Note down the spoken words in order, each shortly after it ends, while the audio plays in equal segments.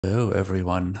Hello,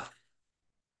 everyone.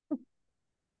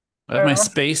 I have my Hello.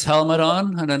 space helmet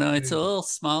on. I don't know, it's a little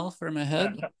small for my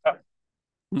head.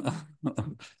 On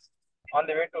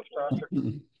the way to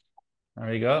Starshot.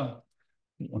 There you go.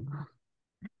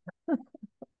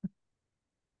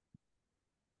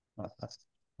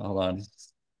 Hold on.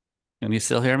 Can you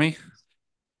still hear me?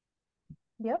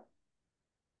 Yep.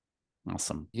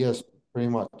 Awesome. Yes, pretty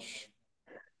much.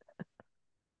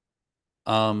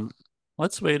 Um,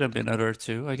 let's wait a minute or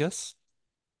two, I guess,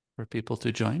 for people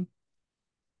to join.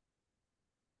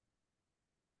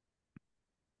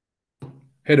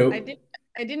 Hello.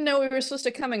 I didn't know we were supposed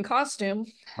to come in costume.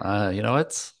 You know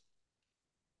what?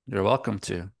 You're welcome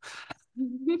to,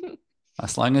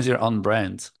 as long as you're on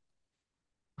brand.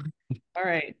 All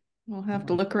right. We'll have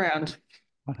to look around.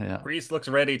 Yeah, Dries looks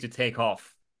ready to take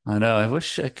off. I know. I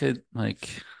wish I could, let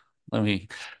me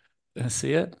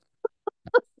see it.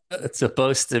 It's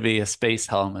supposed to be a space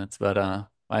helmet, but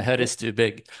my head is too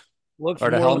big, Looks or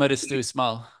the more helmet is too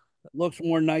small. looks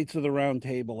more Knights of the Round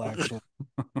Table, actually.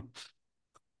 I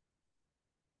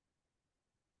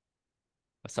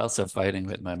was also fighting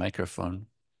with my microphone.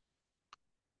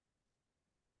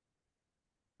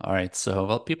 All right, so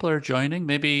while people are joining,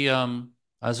 maybe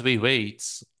as we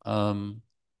wait,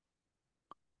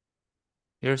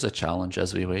 here's a challenge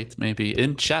as we wait. Maybe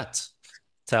in chat,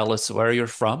 tell us where you're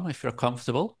from if you're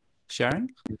comfortable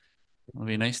sharing. It'll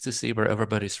be nice to see where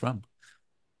everybody's from.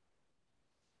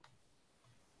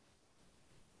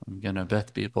 I'm gonna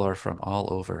bet people are from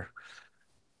all over.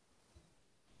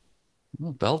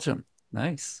 Oh, Belgium,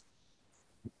 nice.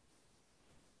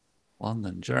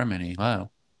 London, Germany,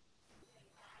 wow.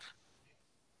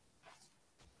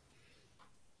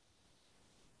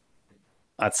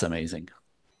 That's amazing.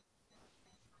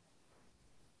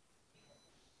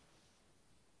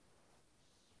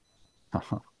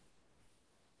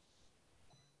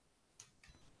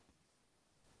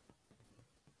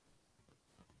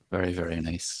 Very, very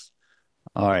nice.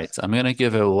 All right, I'm gonna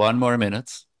give it one more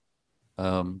minute.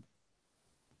 Um,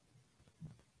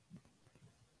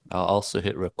 I'll also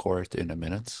hit record in a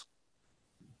minute.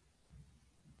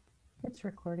 It's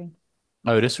recording.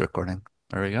 Oh, it is recording.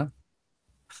 There we go.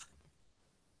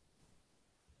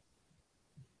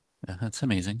 Yeah, that's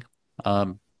amazing.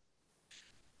 A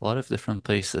lot of different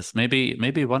places.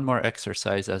 Maybe one more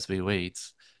exercise as we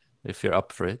wait, if you're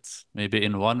up for it. Maybe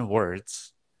in one word,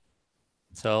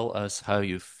 tell us how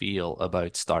you feel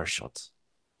about Starshot.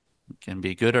 It can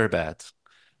be good or bad.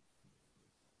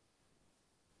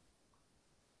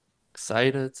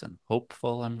 Excited and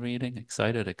hopeful, I'm reading.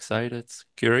 Excited.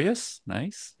 Curious,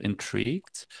 nice.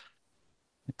 Intrigued,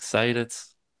 excited,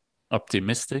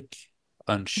 optimistic,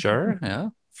 unsure, yeah.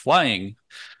 Flying,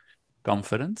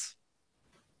 confident.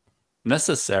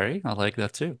 Necessary, I like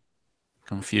that too.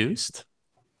 Confused.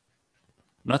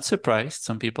 Not surprised,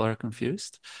 some people are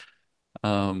confused.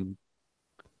 Um,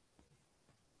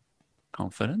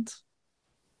 confident.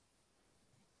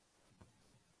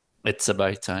 It's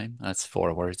about time. That's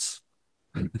 4 words.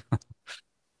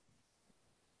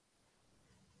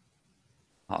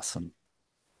 Awesome.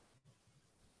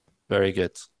 Very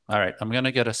good. All right, I'm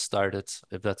gonna get us started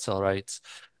if that's all right.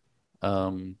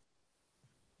 Um,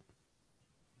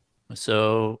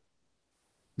 so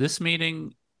this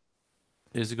meeting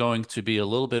is going to be a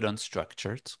little bit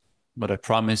unstructured, but I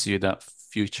promise you that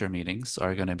future meetings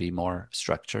are going to be more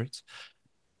structured.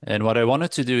 And what I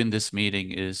wanted to do in this meeting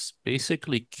is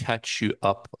basically catch you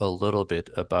up a little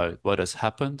bit about what has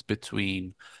happened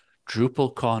between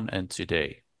DrupalCon and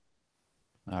today.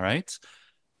 All right.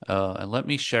 And let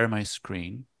me share my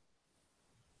screen.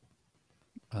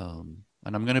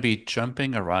 And I'm going to be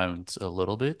jumping around a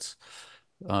little bit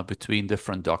between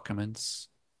different documents.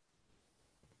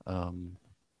 All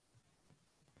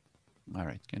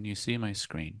right. Can you see my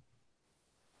screen?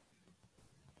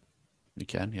 You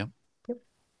can, yeah. Yep.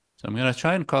 So I'm going to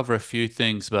try and cover a few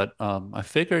things, but I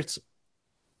figured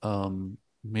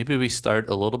maybe we start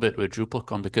a little bit with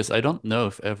DrupalCon because I don't know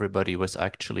if everybody was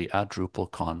actually at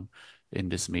DrupalCon in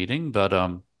this meeting, but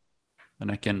and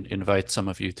I can invite some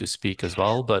of you to speak as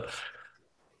well. But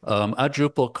at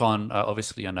DrupalCon, I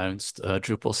obviously announced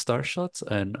Drupal Starshot,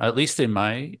 and at least in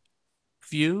my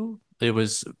view, it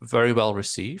was very well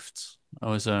received. It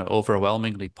was an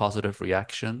overwhelmingly positive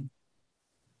reaction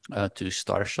to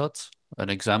Starshot. An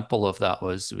example of that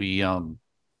was we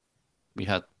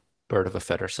had bird of a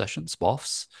feather sessions,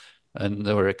 BOFs, and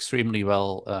they were extremely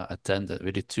well attended.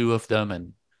 We did 2 of them,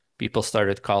 and people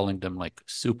started calling them like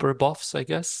super BOFs, I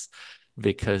guess,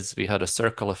 because we had a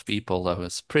circle of people that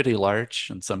was pretty large,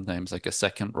 and sometimes like a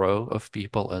second row of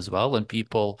people as well. And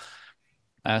people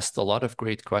asked a lot of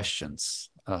great questions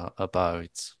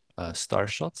about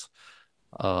Starshot.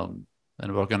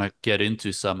 And we're going to get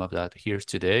into some of that here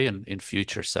today and in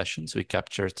future sessions. We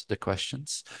captured the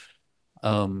questions.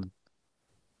 And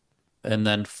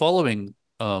then following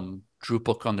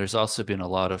DrupalCon, there's also been a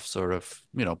lot of sort of,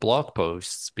 blog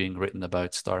posts being written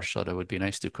about Starshot. It would be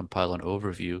nice to compile an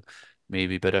overview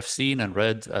maybe, but I've seen and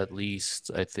read at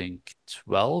least, I think,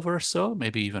 12 or so,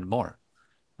 maybe even more,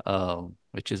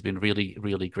 which has been really,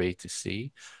 really great to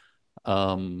see.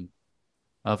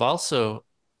 I've also,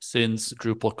 since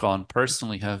DrupalCon,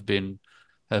 personally have been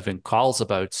having calls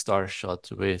about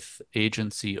Starshot with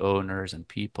agency owners and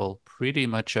people pretty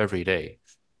much every day.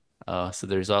 So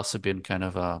there's also been kind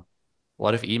of a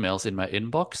lot of emails in my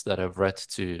inbox that I've read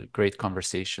to great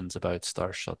conversations about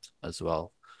Starshot as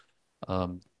well.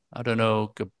 I don't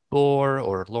know, Gabor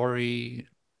or Laurie,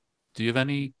 do you have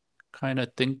any kind of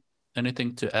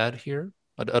anything to add here?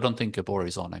 I don't think Gabor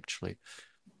is on actually.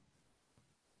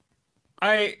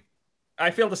 I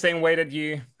feel the same way that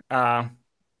you.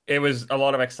 It was a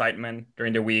lot of excitement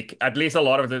during the week. At least a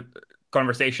lot of the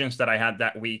conversations that I had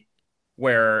that week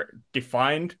were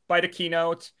defined by the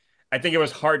keynote. I think it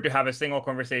was hard to have a single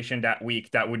conversation that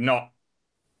week that would not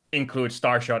include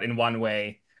Starshot in one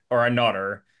way or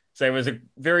another. So it was a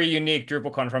very unique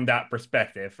DrupalCon from that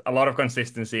perspective. A lot of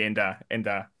consistency in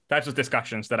the types of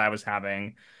discussions that I was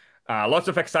having. Lots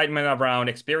of excitement around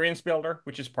Experience Builder,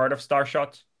 which is part of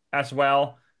Starshot as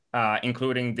well,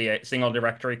 including the single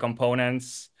directory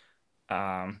components.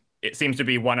 It seems to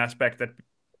be one aspect that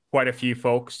quite a few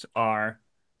folks are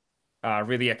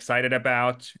really excited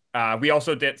about. We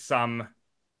also did some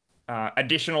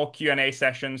additional Q&A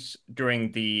sessions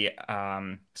during the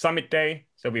summit day.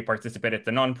 So we participated at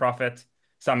the nonprofit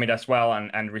summit as well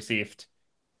and received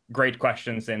great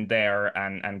questions in there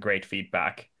and great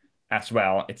feedback as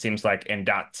well. It seems like in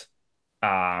that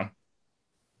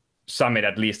summit,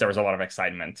 at least, there was a lot of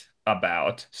excitement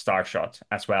about Starshot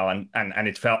as well. And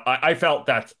I felt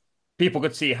that people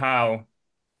could see how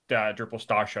the Drupal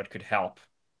Starshot could help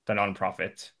the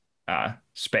nonprofit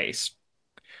space.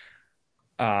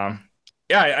 Yeah,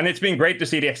 and it's been great to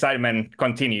see the excitement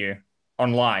continue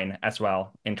online as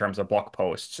well in terms of blog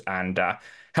posts and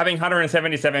having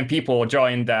 177 people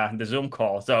join the Zoom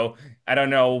call. So I don't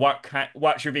know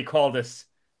what should we call this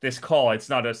call. It's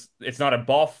not a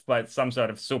BOF, but some sort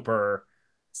of super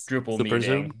Drupal Super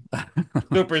meeting. Zoom.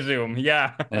 Super Zoom,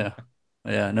 yeah.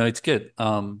 Yeah, no, it's good.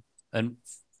 And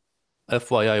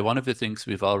FYI, one of the things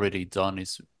we've already done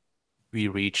is we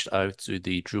reached out to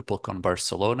the DrupalCon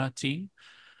Barcelona team,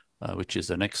 which is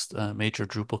the next major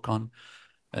DrupalCon,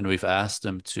 and we've asked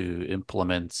them to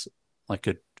implement like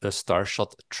a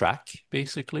Starshot track,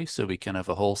 basically, so we can have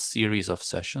a whole series of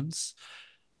sessions.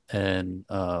 And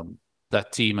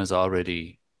that team has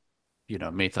already,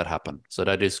 made that happen. So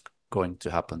that is going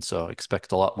to happen. So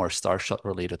expect a lot more Starshot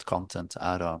related content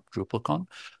at DrupalCon.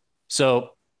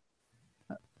 So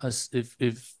as if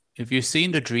you've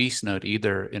seen the Dries note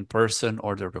either in person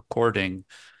or the recording,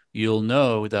 you'll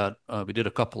know that we did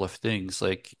a couple of things.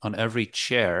 Like on every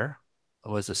chair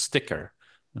was a sticker,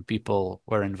 and people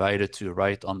were invited to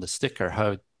write on the sticker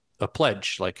how a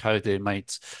pledge, like how they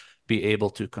might be able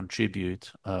to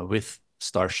contribute with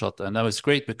Starshot. And that was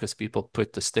great because people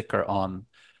put the sticker on,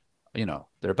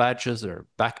 their badges, their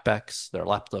backpacks, their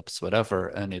laptops, whatever.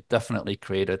 And it definitely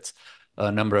created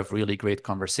a number of really great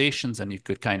conversations. And you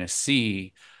could kind of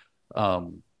see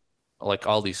like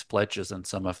all these pledges and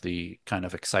some of the kind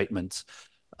of excitement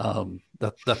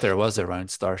that there was around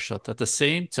Starshot. At the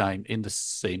same time, in the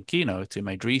same keynote, in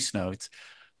my Dries note,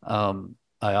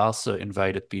 I also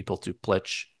invited people to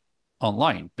pledge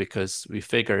online because we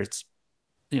figured,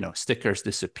 stickers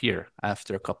disappear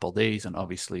after a couple of days. And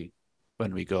obviously,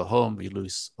 when we go home, we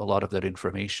lose a lot of that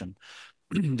information,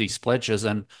 these pledges.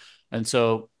 And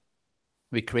so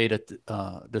we created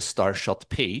the Starshot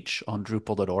page on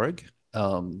Drupal.org.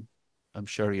 I'm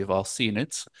sure you've all seen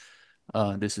it.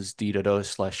 This is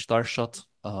d.o/Starshot.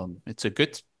 It's a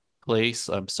good place.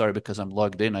 I'm sorry, because I'm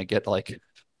logged in, I get like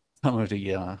some of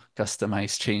the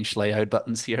customized change layout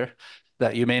buttons here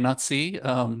that you may not see.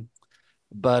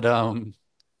 But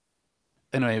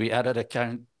anyway, we added a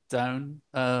countdown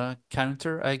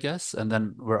counter, I guess. And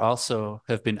then we're also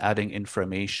have been adding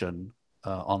information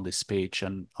on this page.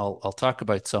 And I'll talk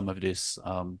about some of this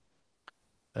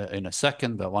in a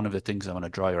second, but one of the things I want to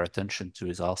draw your attention to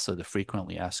is also the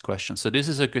frequently asked questions. So this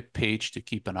is a good page to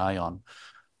keep an eye on.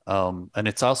 And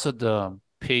it's also the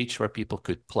page where people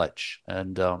could pledge.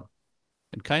 And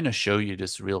kind of show you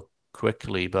this real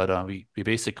quickly, but we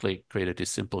basically created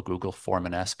this simple Google form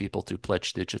and asked people to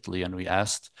pledge digitally. And we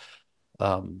asked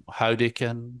how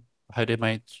they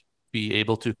might be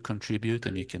able to contribute.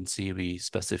 And you can see we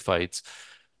specified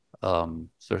sort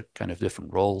of kind of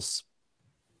different roles.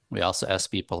 We also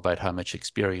asked people about how much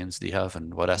experience they have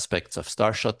and what aspects of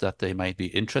Starshot that they might be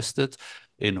interested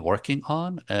in working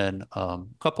on, and a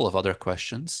couple of other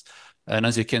questions. And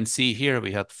as you can see here,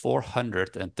 we had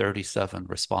 437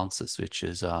 responses, which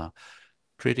is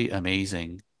pretty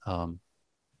amazing.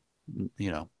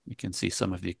 You know, you can see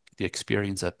some of the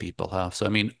experience that people have. So, I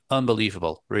mean,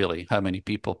 unbelievable, really, how many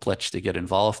people pledged to get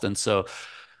involved. And so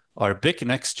our big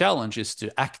next challenge is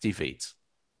to activate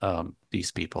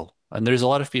these people. And there's a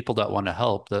lot of people that want to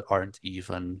help that aren't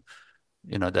even,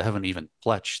 you know, they haven't even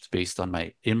pledged based on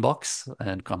my inbox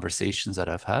and conversations that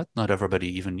I've had. Not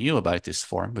everybody even knew about this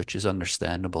form, which is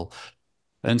understandable.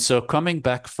 And so coming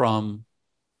back from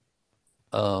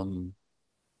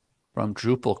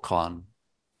DrupalCon,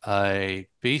 I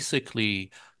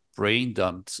basically brain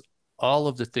dumped all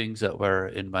of the things that were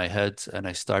in my head, and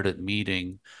I started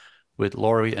meeting with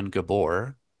Laurie and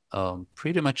Gabor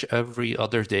pretty much every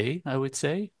other day, I would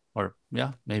say, or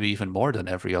yeah, maybe even more than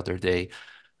every other day.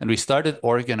 And we started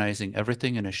organizing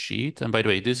everything in a sheet. And by the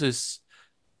way, this is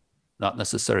not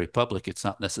necessarily public. It's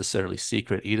not necessarily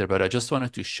secret either, but I just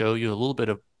wanted to show you a little bit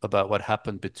about what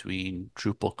happened between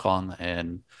DrupalCon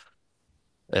and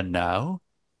now.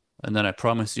 And then I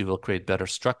promise you we'll create better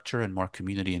structure and more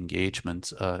community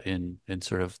engagement in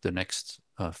sort of the next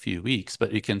few weeks.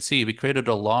 But you can see we created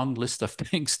a long list of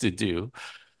things to do.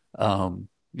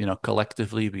 You know,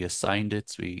 collectively we assigned it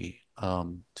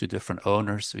to different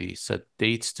owners. We set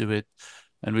dates to it,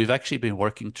 and we've actually been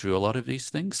working through a lot of these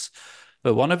things.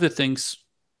 But one of the things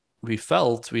we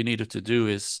felt we needed to do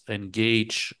is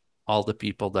engage all the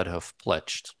people that have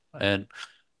pledged. And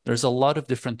there's a lot of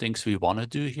different things we want to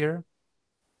do here.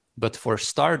 But for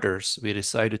starters, we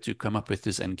decided to come up with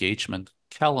this engagement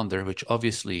calendar, which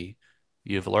obviously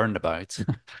you've learned about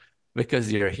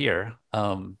because you're here.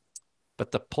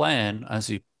 But the plan, as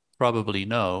you probably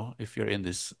know, if you're in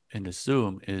this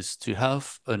Zoom, is to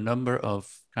have a number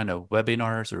of kind of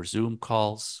webinars or Zoom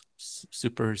calls,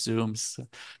 super Zooms,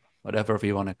 whatever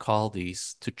we want to call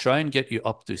these, to try and get you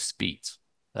up to speed,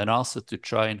 and also to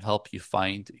try and help you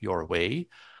find your way.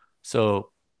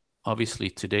 So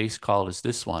obviously today's call is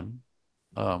this one,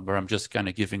 where I'm just kind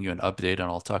of giving you an update, and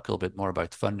I'll talk a little bit more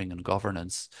about funding and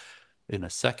governance in a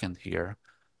second here.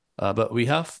 But we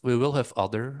will have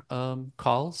other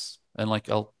calls, and like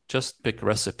I'll just pick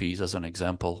recipes as an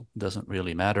example. Doesn't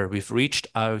really matter. We've reached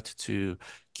out to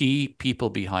key people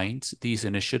behind these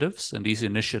initiatives, and these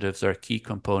initiatives are key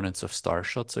components of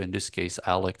Starshot. So in this case,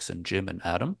 Alex and Jim and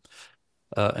Adam.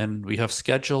 And we have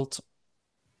scheduled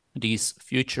these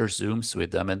future Zooms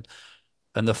with them. And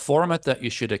the format that you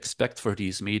should expect for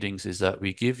these meetings is that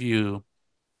we give you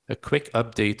a quick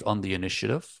update on the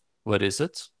initiative. What is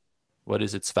it? What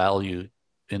is its value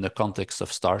in the context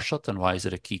of Starshot, and why is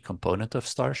it a key component of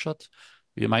Starshot?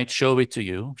 We might show it to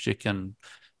you so you can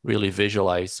really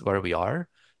visualize where we are.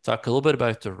 Talk a little bit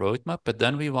about the roadmap, but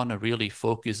then we want to really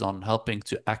focus on helping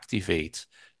to activate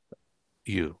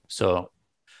you. So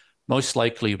most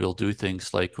likely we'll do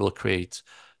things like we'll create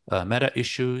meta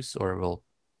issues, or we'll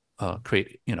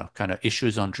create, you know, kind of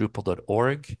issues on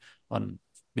Drupal.org on,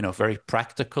 you know, very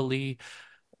practically,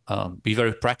 be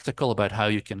very practical about how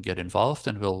you can get involved,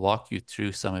 and we'll walk you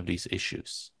through some of these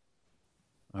issues.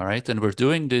 All right. And we're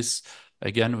doing this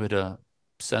again with a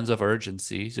sense of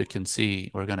urgency. As you can see,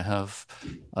 we're going to have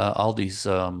all these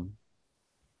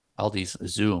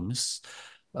Zooms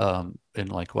in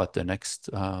like what, the next,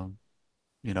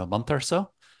 you know, month or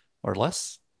so or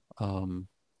less.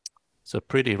 So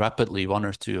pretty rapidly, 1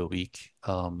 or 2 a week.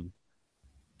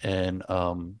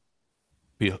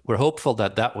 We're hopeful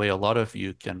that way a lot of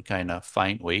you can kind of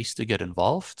find ways to get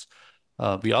involved.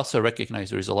 We also recognize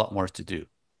there's a lot more to do.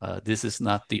 This is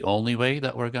not the only way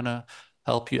that we're going to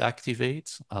help you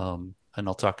activate. And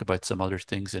I'll talk about some other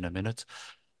things in a minute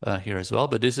here as well.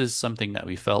 But this is something that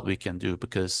we felt we can do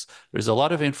because there's a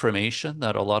lot of information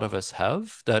that a lot of us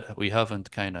have that we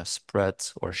haven't kind of spread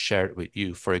or shared with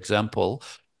you. For example,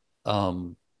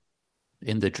 in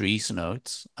the Dries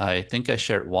notes, I think I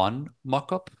shared one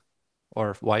mockup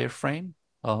or wireframe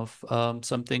of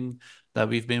something that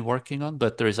we've been working on,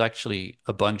 but there's actually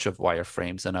a bunch of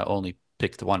wireframes, and I only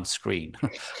picked one screen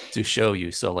to show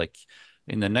you. So like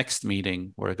in the next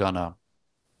meeting, we're gonna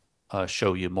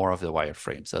show you more of the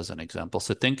wireframes as an example.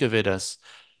 So think of it as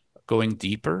going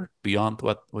deeper beyond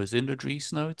what was in the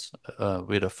Dries notes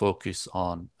with a focus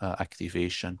on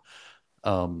activation.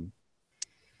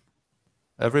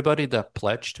 Everybody that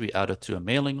pledged, we added to a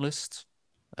mailing list,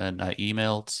 and I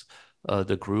emailed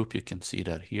the group. You can see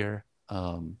that here.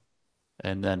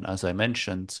 And then, as I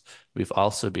mentioned, we've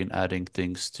also been adding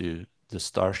things to the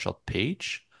Starshot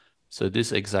page. So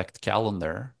this exact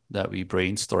calendar that we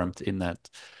brainstormed in that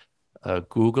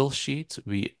Google sheet,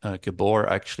 Gabor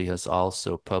actually has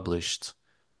also published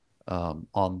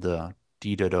on the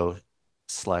d.o/Starshot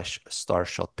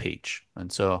page.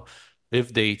 And so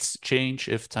if dates change,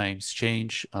 if times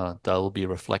change, that will be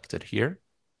reflected here.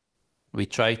 We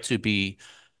try to be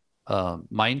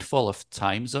mindful of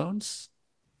time zones.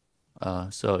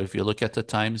 So if you look at the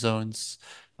time zones,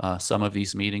 some of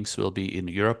these meetings will be in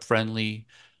Europe-friendly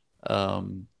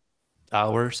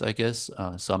hours, I guess.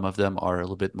 Some of them are a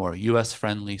little bit more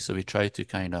US-friendly. So we try to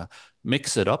kind of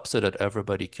mix it up so that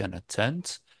everybody can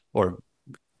attend, or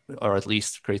at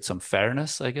least create some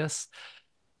fairness, I guess.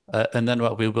 And then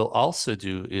what we will also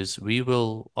do is we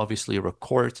will obviously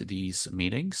record these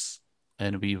meetings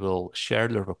and we will share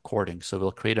the recording. So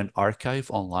we'll create an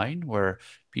archive online where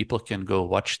people can go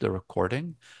watch the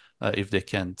recording if they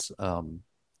can't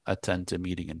attend the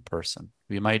meeting in person.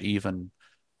 We might even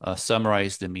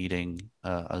summarize the meeting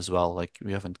as well. Like,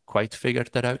 we haven't quite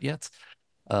figured that out yet.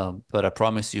 But I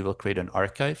promise you we'll create an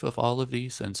archive of all of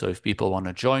these. And so if people want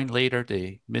to join later,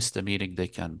 they missed the meeting, they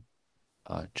can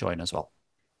join as well.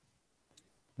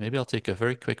 Maybe I'll take a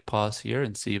very quick pause here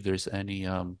and see if there's any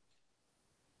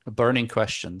burning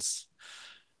questions.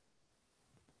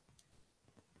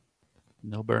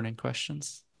 No burning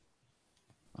questions?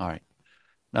 All right.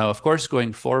 Now, of course,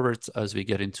 going forward, as we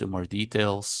get into more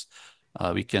details,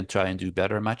 we can try and do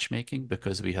better matchmaking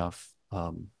because we have,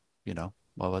 you know,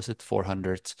 what was it?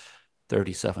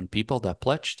 437 people that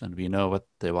pledged, and we know what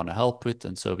they want to help with.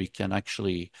 And so we can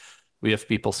actually, we have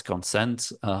people's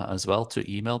consent as well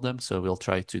to email them. So we'll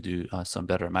try to do some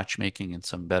better matchmaking and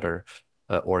some better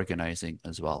organizing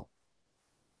as well.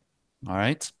 All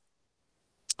right.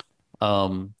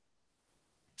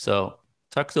 So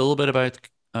talked a little bit about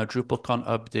DrupalCon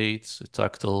updates. We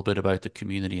talked a little bit about the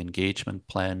community engagement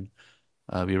plan.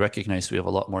 We recognize we have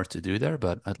a lot more to do there,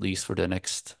 but at least for the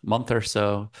next month or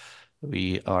so,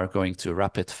 we are going to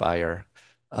rapid fire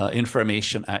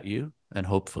information at you and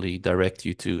hopefully direct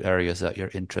you to areas that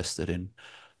you're interested in.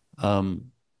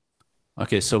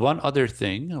 Okay, so one other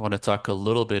thing, I want to talk a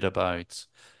little bit about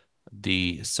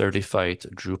the Certified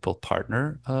Drupal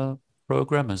Partner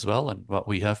program as well and what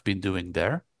we have been doing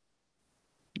there.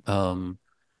 And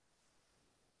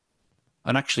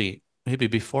actually, maybe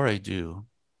before I do,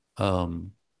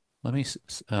 let me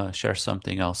share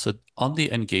something else. So on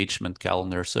the engagement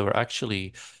calendar, so we're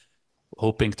actually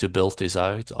hoping to build this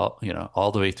out,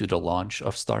 all the way to the launch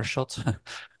of Starshot.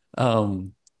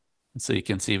 So you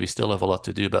can see we still have a lot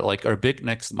to do, but like our big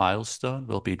next milestone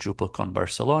will be DrupalCon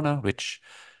Barcelona, which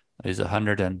is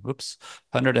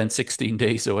 116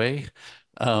 days away.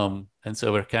 And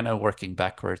so we're kind of working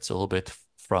backwards a little bit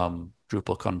from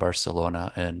DrupalCon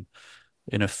Barcelona. And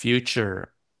in a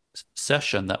future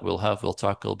session that we'll have, we'll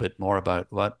talk a little bit more about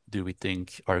what do we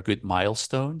think are good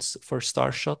milestones for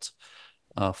Starshot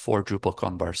for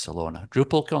DrupalCon Barcelona.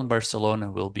 DrupalCon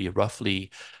Barcelona will be roughly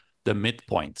the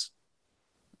midpoint,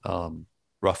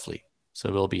 roughly.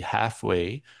 So we'll be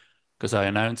halfway, because I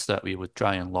announced that we would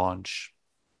try and launch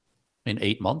in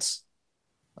 8 months.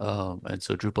 And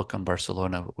so DrupalCon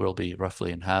Barcelona will be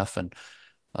roughly in half. And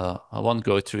I won't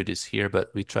go through this here, but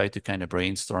we tried to kind of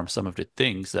brainstorm some of the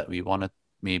things that we wanted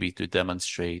maybe to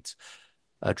demonstrate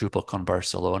at DrupalCon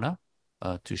Barcelona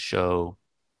to show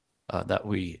that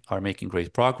we are making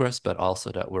great progress, but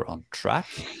also that we're on track.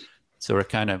 So we're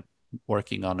kind of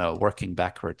working on a working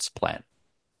backwards plan.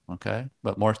 Okay,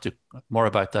 but more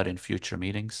about that in future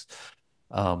meetings.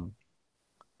 Yeah,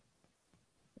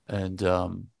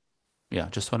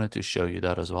 just wanted to show you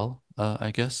that as well,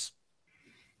 I guess.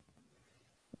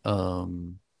 All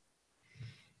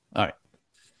right,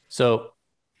 so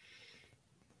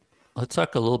let's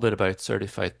talk a little bit about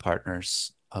certified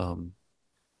partners. Yeah,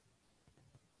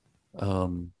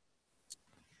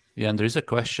 and there's a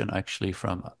question actually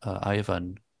from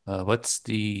Ivan. What's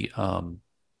the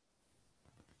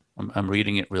I'm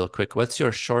reading it real quick. What's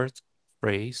your short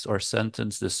phrase or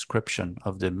sentence description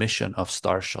of the mission of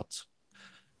Starshot?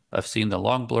 I've seen the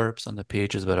long blurbs on the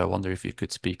pages, but I wonder if you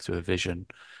could speak to a vision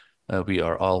we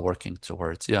are all working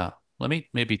towards. Yeah, let me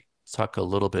maybe talk a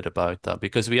little bit about that,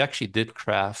 because we actually did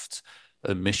craft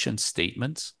a mission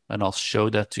statement, and I'll show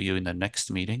that to you in the next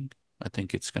meeting. I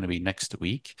think it's going to be next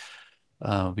week.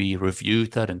 We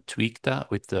reviewed that and tweaked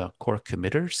that with the core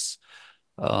committers.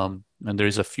 And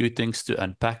there's a few things to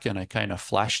unpack, and I kind of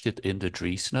flashed it in the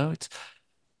Dries note.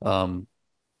 So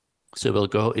we'll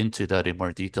go into that in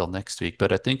more detail next week.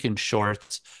 But I think in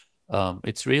short,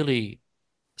 it's really,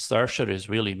 Starshot is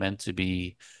really meant to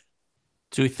be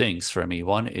two things for me.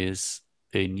 One is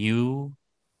a new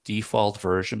default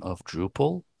version of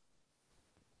Drupal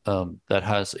that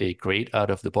has a great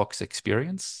out-of-the-box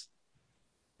experience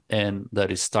and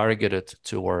that is targeted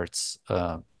towards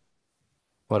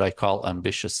what I call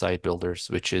ambitious site builders,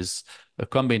 which is a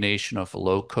combination of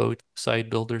low-code site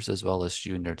builders as well as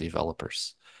junior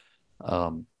developers.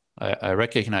 I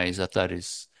recognize that that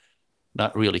is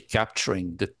not really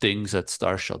capturing the things that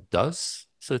Starshot does,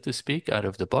 so to speak, out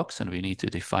of the box, and we need to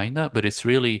define that. But it's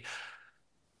really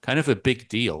kind of a big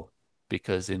deal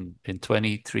because in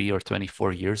 23 or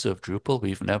 24 years of Drupal,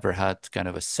 we've never had kind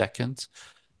of a second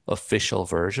official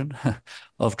version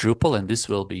of Drupal, and this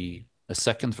will be a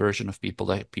second version of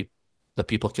that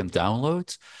people can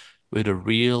download with a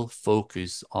real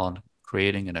focus on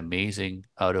creating an amazing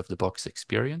out-of-the-box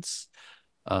experience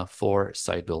for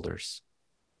site builders.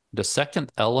 The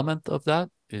second element of that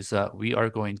is that we are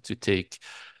going to take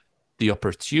the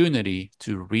opportunity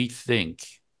to rethink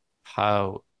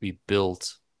how we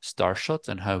build Starshot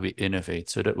and how we innovate.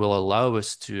 So that will allow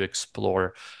us to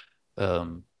explore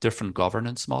different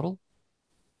governance model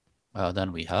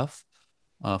than we have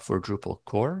for Drupal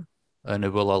core. And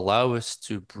it will allow us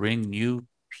to bring new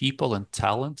people and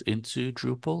talent into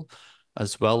Drupal,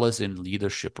 as well as in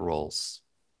leadership roles.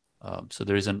 So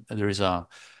there's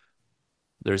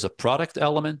a product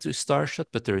element to Starshot,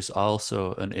 but there's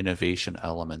also an innovation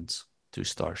element to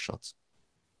Starshot.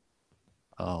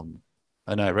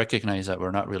 And I recognize that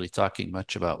we're not really talking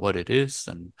much about what it is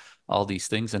and all these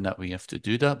things and that we have to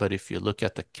do that. But if you look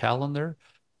at the calendar,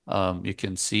 you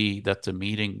can see that the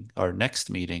meeting, our next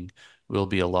meeting, will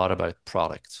be a lot about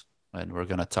product. And we're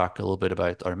going to talk a little bit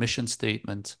about our mission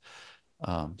statement,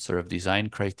 sort of design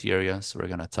criteria. So we're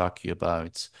going to talk to you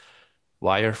about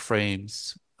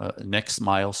wireframes, next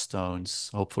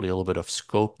milestones, hopefully a little bit of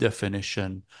scope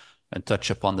definition, and touch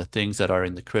upon the things that are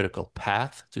in the critical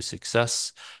path to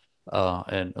success,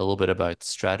 and a little bit about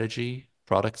strategy,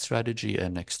 product strategy,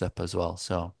 and next step as well.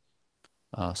 So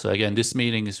again, this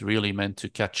meeting is really meant to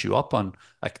catch you up on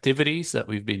activities that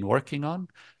we've been working on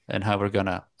and how we're going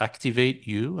to activate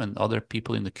you and other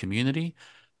people in the community.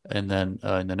 And then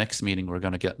in the next meeting, we're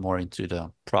going to get more into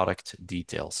the product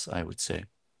details, I would say.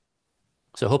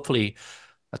 So hopefully,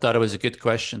 I thought it was a good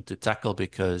question to tackle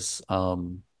because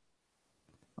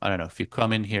I don't know, if you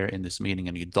come in here in this meeting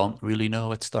and you don't really know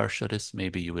what Starshot is,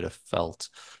 maybe you would have felt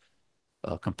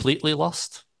completely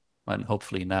lost. And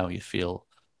hopefully now you feel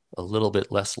a little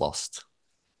bit less lost.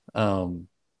 All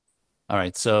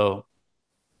right, so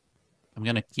I'm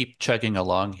going to keep chugging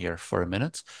along here for a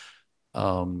minute,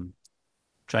 trying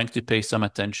to pay some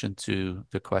attention to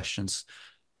the questions.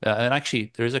 And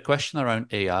actually, there's a question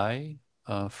around AI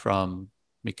from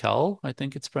Mikhail, I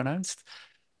think it's pronounced.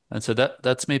 And so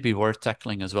that's maybe worth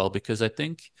tackling as well, because I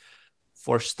think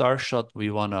for Starshot, we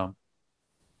want to,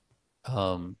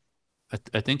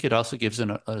 I think it also gives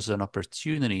us an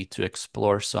opportunity to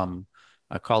explore some,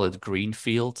 I call it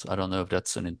greenfield. I don't know if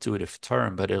that's an intuitive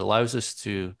term, but it allows us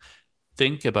to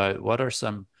think about what are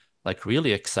some like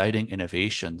really exciting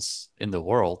innovations in the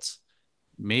world,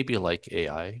 maybe like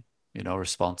AI, you know,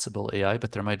 responsible AI,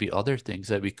 but there might be other things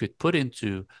that we could put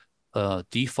into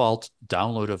default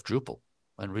download of Drupal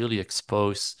and really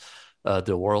expose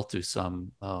the world to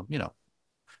some, you know,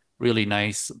 really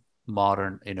nice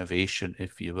modern innovation,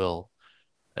 if you will.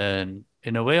 And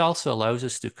in a way also allows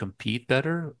us to compete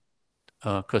better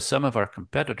because some of our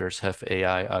competitors have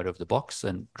AI out of the box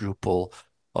and Drupal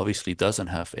obviously doesn't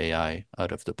have AI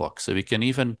out of the box. So we can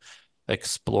even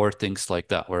explore things like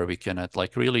that where we can add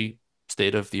like really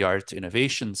state-of-the-art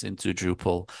innovations into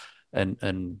Drupal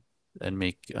and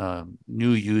make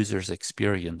new users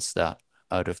experience that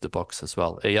out of the box as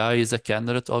well. AI is a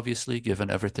candidate, obviously, given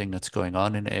everything that's going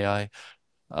on in AI,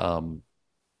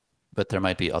 but there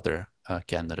might be other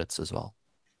candidates as well.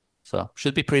 So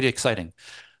should be pretty exciting.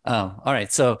 All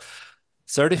right, so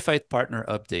certified partner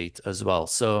update as well.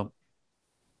 So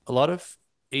a lot of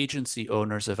agency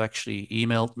owners have actually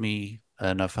emailed me,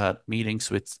 and I've had meetings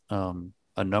with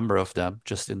a number of them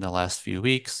just in the last few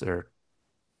weeks. They're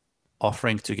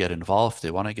offering to get involved.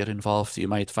 They want to get involved. You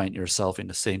might find yourself in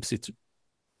the same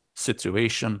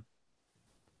situation,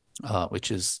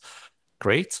 which is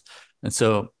great. And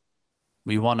so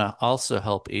we want to also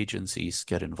help agencies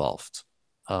get involved.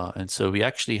 And so we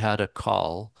actually had a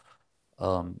call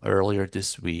earlier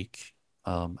this week.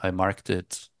 I marked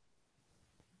it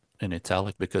in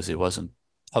italic because it wasn't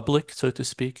public, so to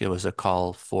speak. It was a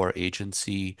call for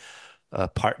agency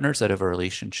partners that have a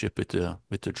relationship with the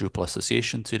Drupal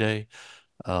Association today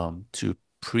to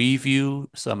preview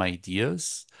some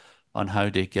ideas on how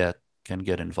they can can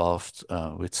get involved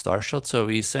with Starshot. So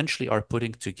we essentially are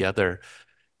putting together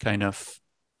kind of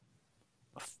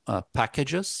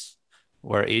packages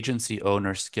where agency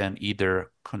owners can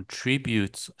either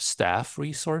contribute staff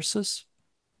resources,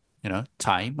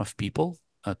 time of people,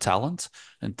 talent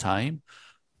and time,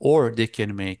 or they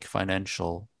can make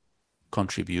financial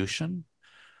contribution.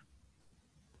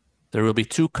 There will be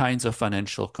two kinds of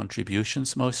financial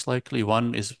contributions, most likely.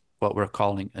 One is what we're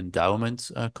calling endowment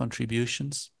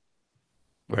contributions,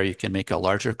 where you can make a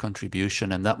larger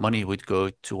contribution, and that money would go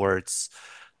towards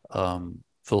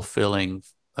fulfilling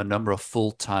a number of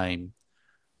full-time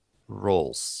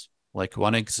roles. Like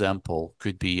one example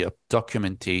could be a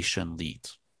documentation lead.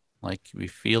 Like we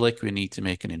feel like we need to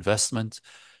make an investment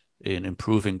in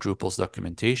improving Drupal's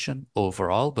documentation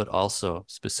overall, but also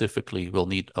specifically we'll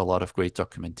need a lot of great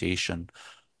documentation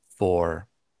for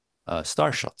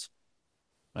Starshot.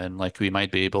 And like we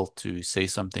might be able to say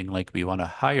something like we want to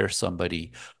hire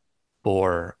somebody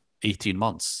for 18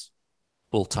 months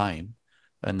full time,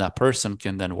 and that person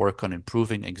can then work on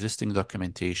improving existing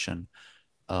documentation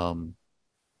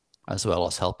as well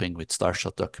as helping with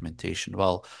Starshot documentation.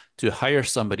 Well, to hire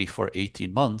somebody for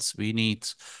 18 months, we need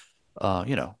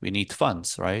we need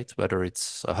funds, right? Whether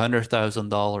it's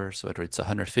 $100,000, whether it's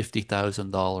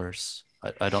 $150,000,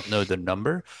 I don't know the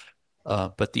number,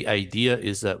 but the idea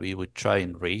is that we would try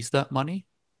and raise that money.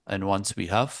 And once we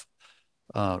have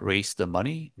raised the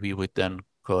money, we would then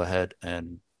go ahead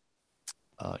and,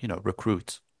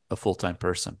 recruit a full-time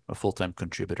person, a full-time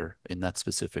contributor in that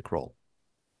specific role.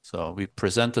 So we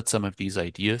presented some of these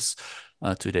ideas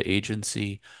to the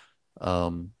agency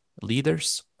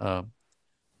leaders.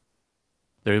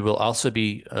 There will also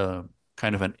be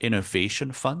kind of an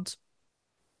innovation fund.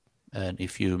 And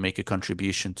if you make a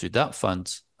contribution to that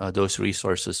fund, those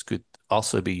resources could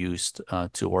also be used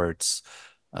towards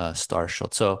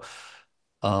Starshot. So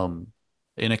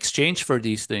in exchange for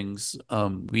these things,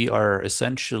 we are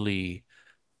essentially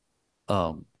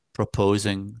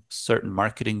proposing certain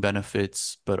marketing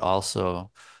benefits, but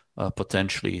also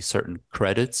potentially certain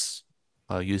credits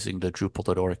using the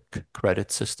Drupal.org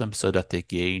credit system so that they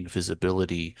gain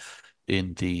visibility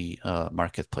in the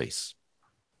marketplace.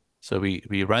 So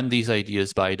we run these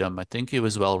ideas by them. I think it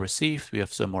was well received. We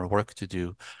have some more work to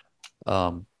do,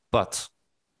 but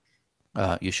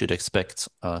you should expect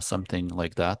something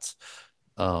like that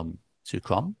to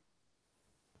come.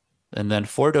 And then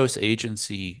for those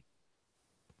agency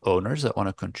owners that want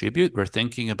to contribute, we're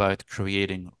thinking about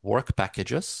creating work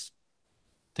packages.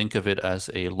 Think of it as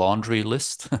a laundry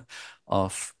list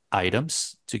of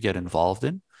items to get involved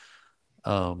in.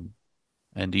 And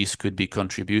these could be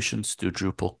contributions to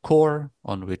Drupal core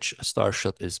on which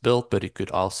Starshot is built, but it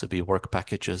could also be work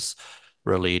packages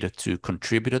related to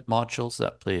contributed modules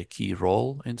that play a key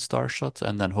role in Starshot.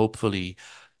 And then hopefully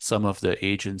some of the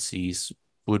agencies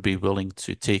would be willing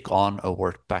to take on a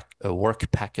work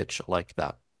package like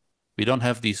that. We don't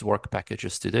have these work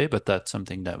packages today, but that's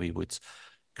something that we would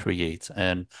create.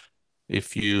 And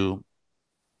if you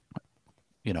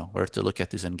were to look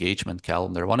at this engagement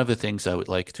calendar, one of the things I would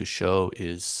like to show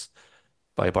is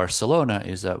by Barcelona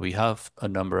is that we have a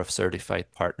number of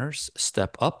certified partners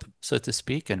step up, so to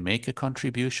speak, and make a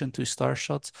contribution to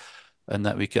Starshot, and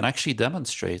that we can actually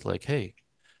demonstrate like, hey,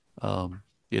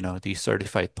 these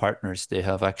certified partners, they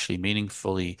have actually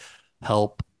meaningfully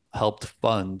helped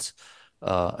fund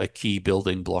a key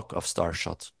building block of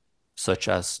Starshot, such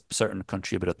as certain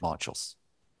contributed modules.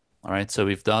 All right, so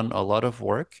we've done a lot of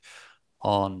work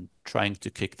on trying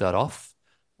to kick that off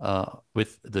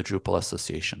with the Drupal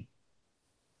Association.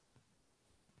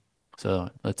 So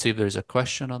let's see if there's a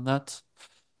question on that.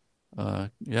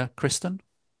 Yeah, Kristen?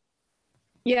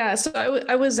 Yeah, so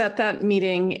I was at that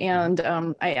meeting and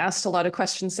I asked a lot of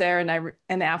questions there,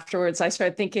 and afterwards I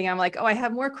started thinking, I'm like, oh, I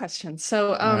have more questions.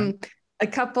 So a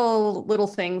couple little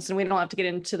things, and we don't have to get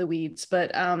into the weeds,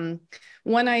 but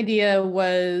one idea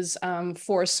was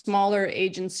for smaller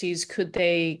agencies, could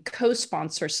they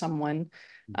co-sponsor someone?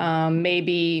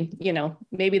 Maybe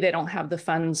they don't have the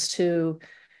funds to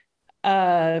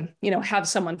have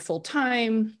someone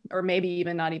full-time, or maybe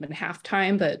even not even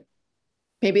half-time, but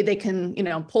maybe they can,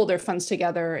 pull their funds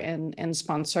together and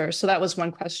sponsor. So that was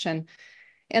one question.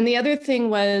 And the other thing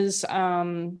was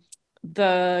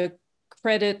the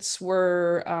credits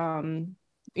were,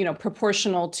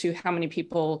 proportional to how many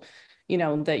people,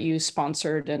 that you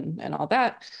sponsored and all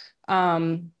that.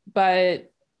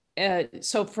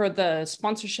 So for the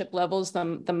sponsorship levels,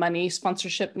 the money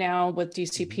sponsorship now with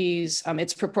DCPs,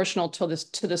 it's proportional to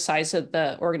the size of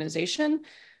the organization.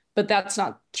 but that's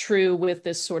not true with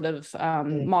this sort of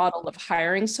model of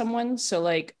hiring someone. So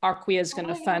like Acquia is going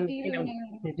to fund,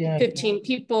 15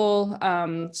 people.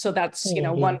 So that's,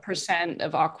 1%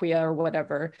 of Acquia or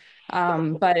whatever.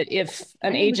 But if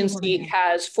an agency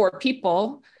has 4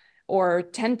 people or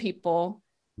 10 people,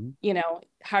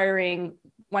 hiring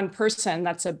one person,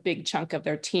 that's a big chunk of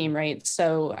their team, right?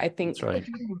 So I think That's right.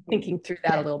 thinking through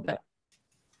that a little bit.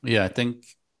 Yeah, I think,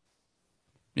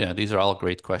 these are all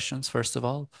great questions, first of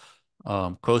all.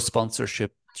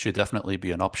 Co-sponsorship should definitely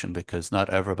be an option because not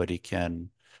everybody can,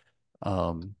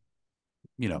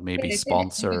 maybe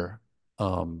sponsor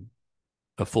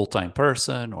a full-time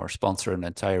person or sponsor an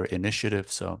entire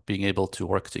initiative. So being able to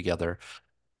work together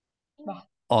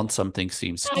on something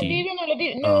seems key.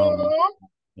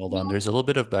 Hold on, there's a little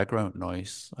bit of background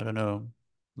noise. I don't know,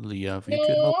 Leah, if you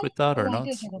could help with that or not.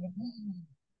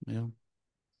 Yeah.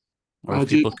 Or if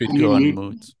people could go on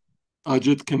mute.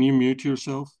 Ajit, can you mute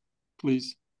yourself,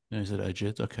 please? Is it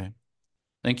Ajit? Okay.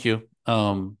 Thank you.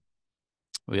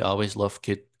 We always love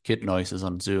kid noises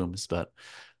on Zooms, but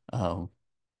all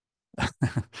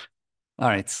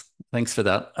right. Thanks for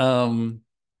that.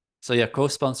 So yeah,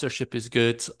 co-sponsorship is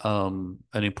good and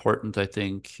important, I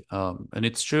think. And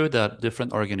it's true that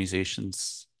different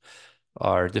organizations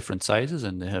are different sizes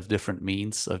and they have different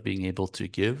means of being able to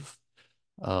give.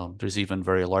 There's even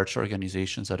very large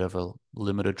organizations that have a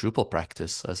limited Drupal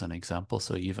practice, as an example.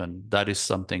 So even that is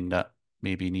something that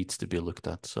maybe needs to be looked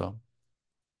at. So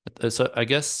I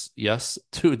guess yes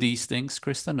to these things,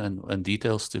 Kristen, and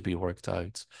details to be worked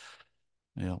out.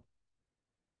 Yeah.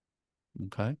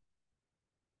 Okay.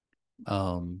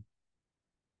 All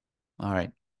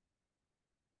right.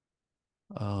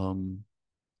 I'm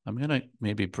gonna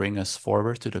maybe bring us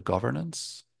forward to the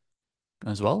governance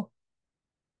as well.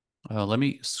 Let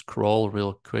me scroll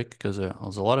real quick because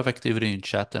there's a lot of activity in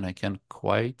chat and I can't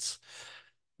quite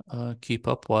keep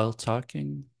up while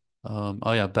talking.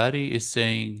 Oh yeah, Betty is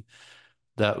saying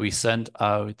that we sent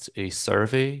out a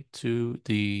survey to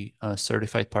the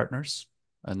certified partners,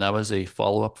 and that was a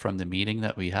follow-up from the meeting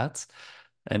that we had.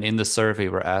 And in the survey,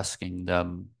 we're asking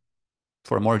them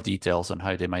for more details on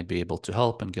how they might be able to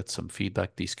help and get some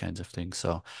feedback, these kinds of things.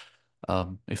 So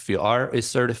if you are a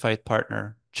certified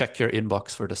partner, check your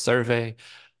inbox for the survey.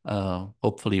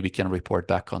 Hopefully we can report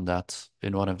back on that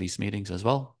in one of these meetings as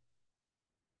well.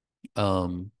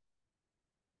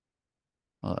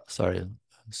 Sorry,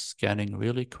 scanning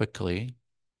really quickly.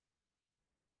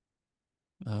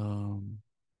 All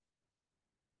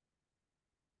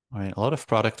right, a lot of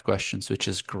product questions, which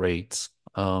is great.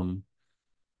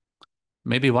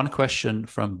 Maybe one question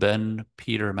from Ben,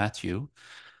 Peter, Matthew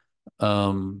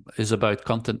is about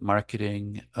content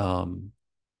marketing.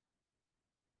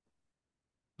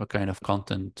 What kind of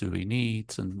content do we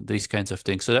need and these kinds of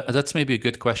things? So that's maybe a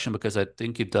good question because I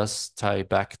think it does tie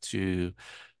back to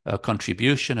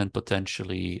contribution and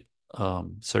potentially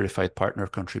certified partner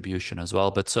contribution as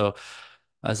well. But so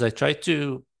as I try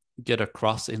to get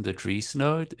across in the Dries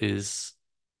node is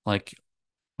like,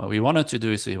 what we wanted to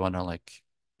do is we want to like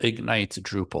ignite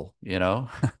Drupal,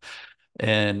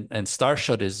 and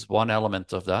Starshot is one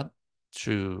element of that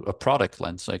through a product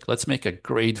lens. Like, let's make a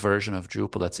great version of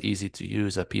Drupal that's easy to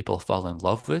use, that people fall in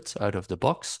love with out of the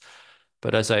box.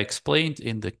 But as I explained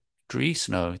in the Dries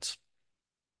notes,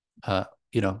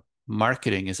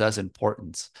 marketing is as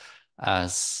important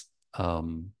as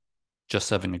just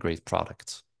having a great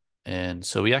product. And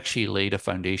so we actually laid a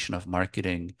foundation of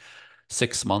marketing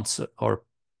 6 months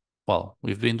well,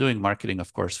 we've been doing marketing,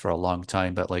 of course, for a long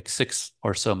time, but like 6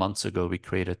 or so months ago, we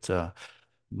created a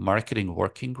marketing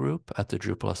working group at the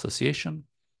Drupal Association.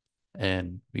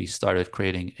 And we started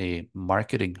creating a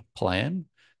marketing plan,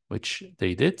 which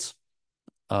they did.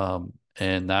 And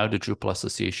now the Drupal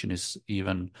Association is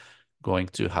even going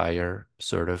to hire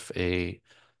sort of a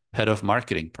head of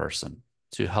marketing person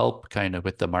to help kind of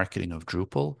with the marketing of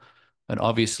Drupal. And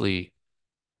obviously,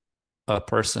 a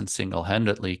person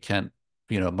single-handedly can't,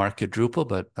 market Drupal,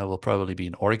 but that will probably be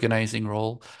an organizing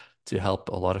role to help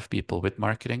a lot of people with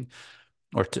marketing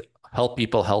or to help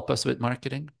people help us with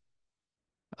marketing.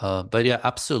 But yeah,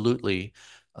 absolutely.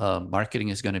 Marketing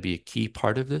is going to be a key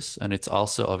part of this. And it's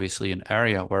also obviously an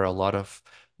area where a lot of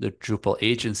the Drupal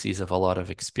agencies have a lot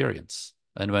of experience.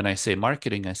 And when I say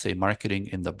marketing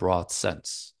in the broad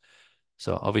sense.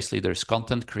 So obviously there's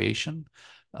content creation,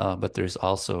 but there's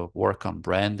also work on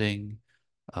branding,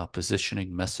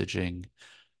 positioning, messaging,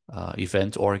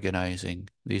 event organizing.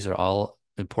 These are all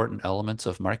important elements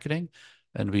of marketing,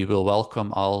 and we will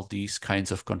welcome all these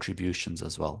kinds of contributions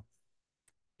as well.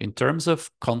 In terms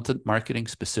of content marketing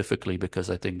specifically, because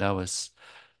I think that was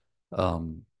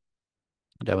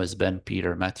That was Ben,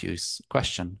 Peter, Matthew's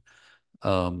question.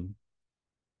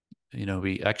 You know,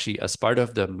 we actually, as part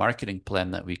of the marketing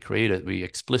plan that we created, we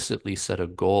explicitly set a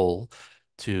goal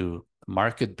to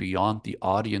market beyond the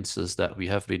audiences that we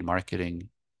have been marketing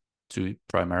to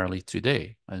primarily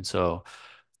today. And so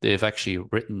they've actually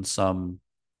written some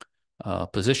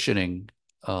positioning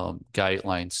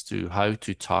guidelines to how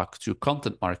to talk to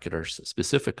content marketers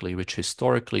specifically, which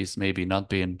historically has maybe not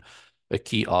been a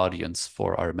key audience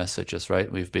for our messages, right?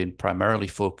 We've been primarily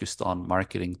focused on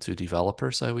marketing to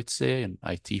developers, I would say, and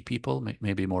IT people,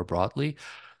 maybe more broadly.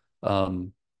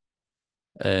 Again,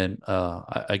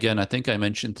 I think I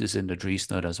mentioned this in the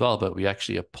Dries note as well, but we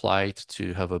actually applied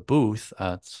to have a booth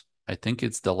at, I think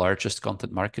it's the largest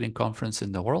content marketing conference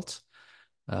in the world.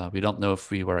 We don't know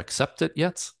if we were accepted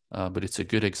yet, but it's a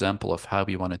good example of how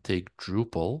we want to take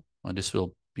Drupal, and this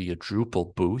will be a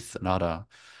Drupal booth, not a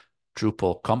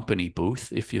Drupal company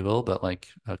booth, if you will, but like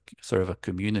a sort of a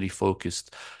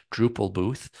community-focused Drupal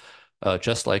booth.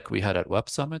 Just like we had at Web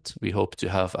Summit, we hope to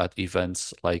have at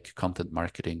events like content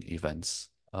marketing events.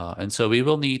 And so we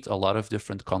will need a lot of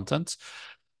different content,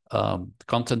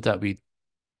 content that we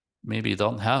maybe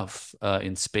don't have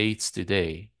in spades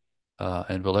today.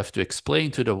 And we'll have to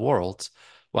explain to the world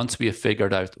once we have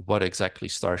figured out what exactly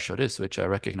Starshot is, which I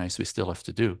recognize we still have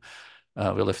to do.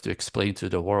 We'll have to explain to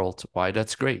the world why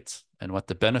that's great and what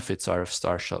the benefits are of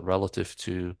Starshot relative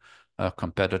to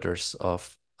competitors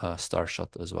of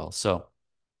Starshot as well. So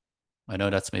I know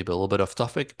that's maybe a little bit off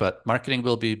topic, but marketing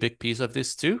will be a big piece of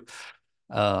this too.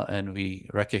 And we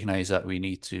recognize that we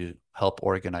need to help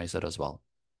organize it as well.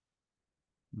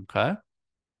 Okay.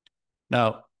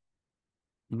 Now,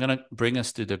 I'm going to bring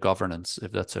us to the governance,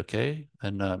 if that's okay,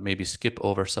 and maybe skip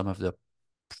over some of the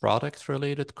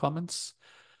product-related comments.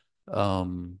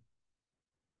 And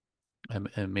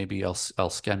maybe I'll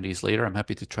scan these later. I'm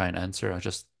happy to try and answer. I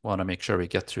just want to make sure we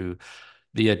get through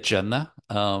the agenda.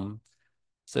 So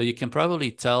you can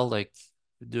probably tell, like,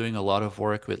 doing a lot of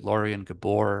work with Laurie and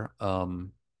Gabor,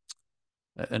 and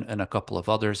a couple of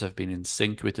others have been in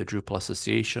sync with the Drupal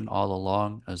Association all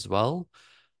along as well.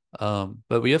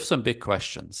 But we have some big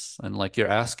questions, and like you're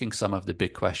asking some of the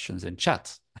big questions in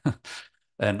chat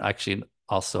and actually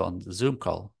also on the Zoom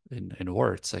call in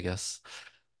words, I guess.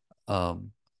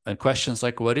 And questions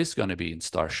like, what is going to be in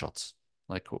Starshots?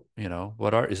 Like, you know,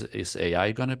 is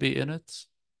AI going to be in it?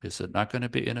 Is it not going to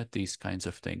be in it? These kinds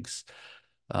of things.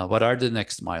 What are the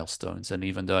next milestones? And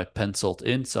even though I penciled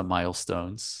in some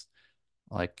milestones,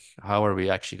 like, how are we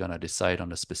actually going to decide on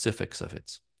the specifics of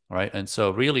it, right? And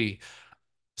so really,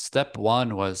 step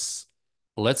one was,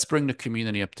 let's bring the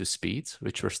community up to speed,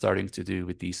 which we're starting to do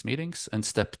with these meetings. And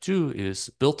step two is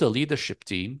build a leadership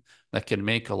team that can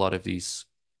make a lot of these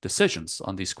decisions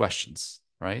on these questions,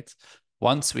 right?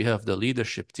 Once we have the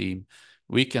leadership team,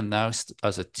 we can now,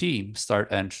 as a team,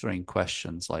 start answering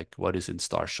questions like what is in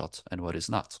Starshot and what is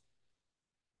not.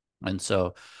 And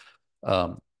so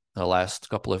the last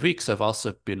couple of weeks, I've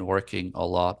also been working a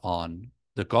lot on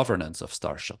the governance of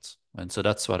Starshot. And so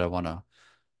that's what I want to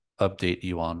update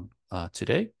you on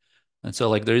today. And so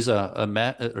like there's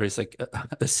like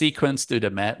a sequence to the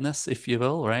madness, if you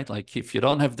will, right? Like if you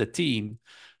don't have the team,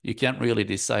 you can't really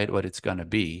decide what it's going to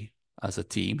be as a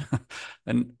team.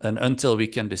 and until we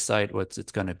can decide what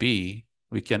it's going to be,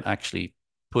 we can actually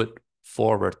put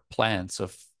forward plans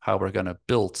of how we're going to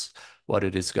build what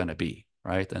it is going to be,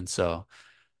 right? And so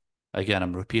again,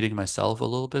 I'm repeating myself a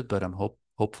little bit, but I'm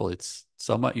hopeful it's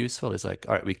somewhat useful. It's like,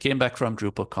 all right, we came back from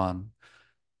DrupalCon.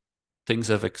 Things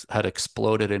had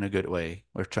exploded in a good way.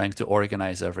 We're trying to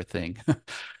organize everything,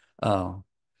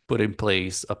 put in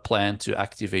place a plan to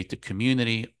activate the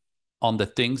community on the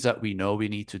things that we know we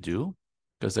need to do,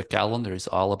 because the calendar is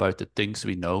all about the things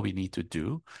we know we need to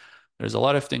do. There's a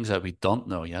lot of things that we don't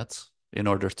know yet. In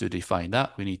order to define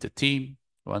that, we need a team.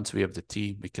 Once we have the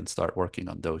team, we can start working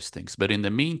on those things. But in the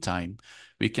meantime,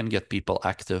 we can get people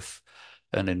active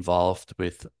and involved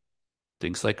with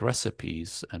things like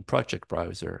recipes and project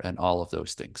browser and all of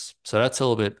those things. So that's a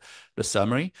little bit the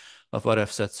summary of what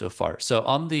I've said so far. So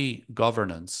on the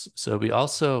governance, so we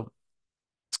also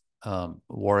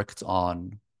worked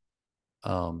on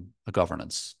a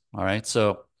governance. All right.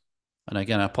 So, and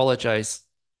again, I apologize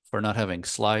for not having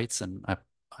slides, and I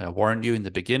warned you in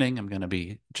the beginning, I'm going to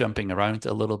be jumping around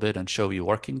a little bit and show you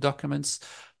working documents,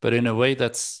 but in a way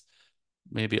that's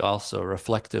maybe also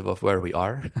reflective of where we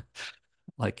are.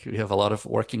 Like we have a lot of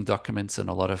working documents and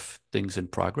a lot of things in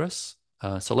progress.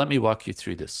 So let me walk you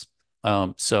through this.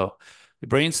 So we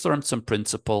brainstormed some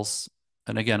principles.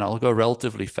 And again, I'll go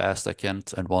relatively fast. I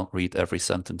can't and won't read every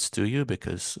sentence to you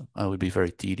because I would be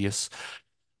very tedious.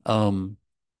 But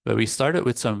we started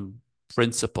with some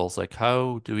principles, like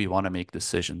how do we want to make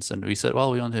decisions? And we said,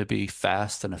 well, we want to be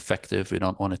fast and effective. We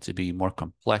don't want it to be more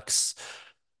complex.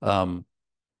 We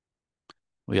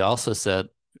also said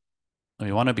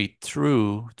we want to be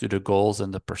true to the goals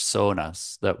and the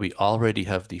personas that we already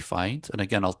have defined. And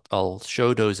again, I'll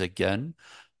show those again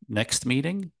next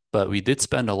meeting, but we did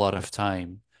spend a lot of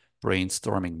time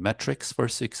brainstorming metrics for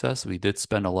success. We did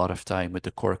spend a lot of time with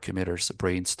the core committers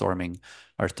brainstorming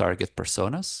our target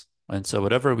personas. And so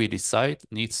whatever we decide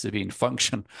needs to be in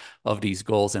function of these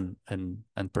goals and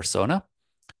persona.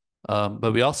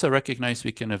 But we also recognize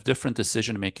we can have different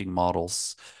decision-making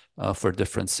models for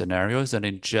different scenarios. And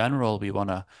in general, we want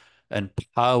to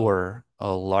empower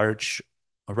a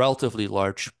relatively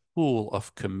large pool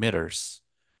of committers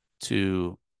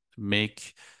to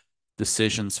make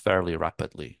decisions fairly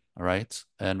rapidly, all right?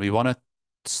 And we want to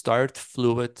start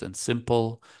fluid and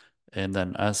simple, and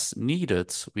then as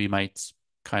needed, we might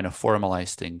kind of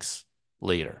formalize things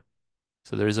later.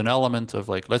 So there's an element of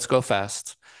like, let's go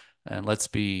fast and let's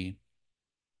be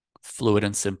fluid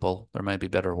and simple. There might be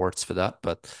better words for that,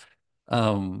 but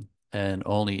and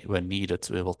only when needed,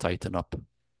 we will tighten up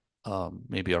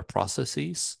maybe our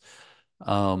processes.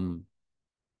 And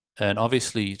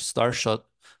obviously, Starshot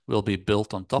will be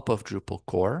built on top of Drupal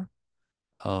core.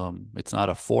 It's not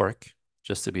a fork,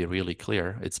 just to be really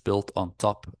clear. It's built on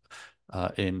top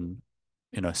in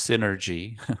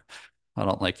synergy. I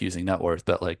don't like using that word,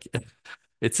 but like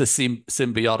it's a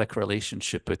symbiotic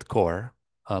relationship with core,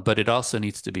 but it also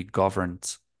needs to be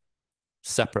governed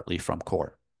separately from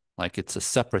core. Like it's a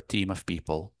separate team of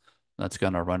people that's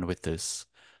going to run with this.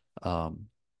 All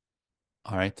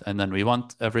right. And then we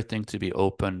want everything to be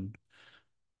open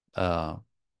and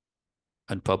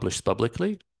published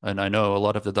publicly. And I know a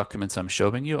lot of the documents I'm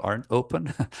showing you aren't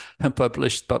open and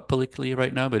published publicly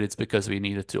right now, but it's because we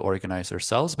needed to organize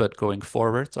ourselves. But going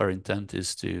forward, our intent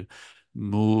is to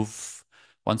move,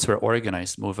 once we're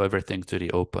organized, move everything to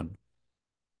the open.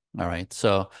 All right.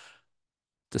 So at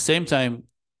the same time,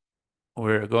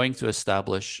 we're going to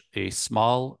establish a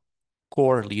small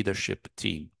core leadership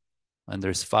team. And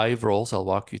there's 5 roles, I'll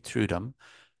walk you through them,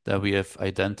 that we have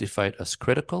identified as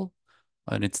critical.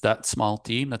 And it's that small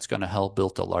team that's going to help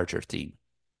build a larger team.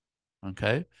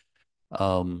 Okay.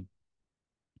 And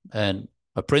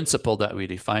a principle that we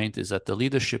defined is that the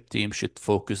leadership team should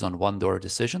focus on one-door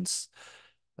decisions,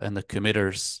 and the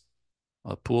committers,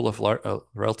 a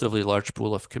relatively large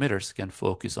pool of committers, can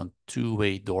focus on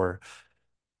two-way door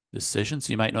decisions.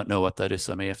 You might not know what that is,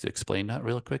 so I may have to explain that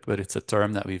real quick, but it's a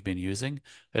term that we've been using.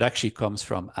 It actually comes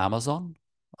from Amazon.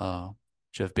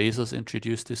 Jeff Bezos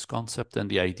introduced this concept, and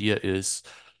the idea is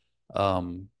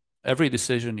every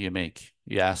decision you make,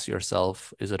 you ask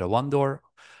yourself, is it a one-door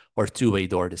or two-way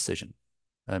door decision?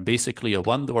 And basically a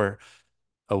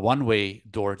one-way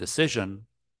door decision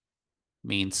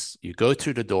means you go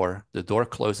through the door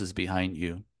closes behind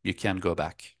you, you can't go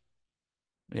back.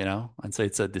 And so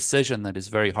it's a decision that is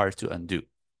very hard to undo.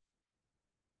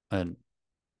 And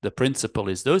the principle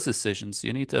is those decisions,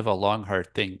 you need to have a long,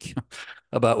 hard think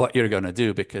about what you're going to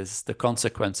do, because the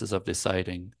consequences of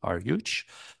deciding are huge.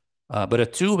 But a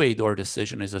two-way door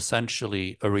decision is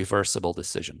essentially a reversible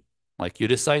decision. Like you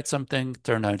decide something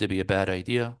turned out to be a bad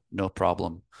idea, no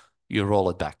problem. You roll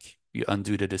it back. You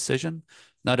undo the decision.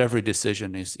 Not every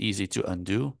decision is easy to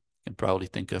undo. You can probably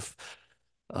think of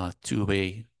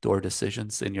two-way door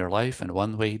decisions in your life and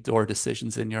one-way door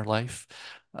decisions in your life.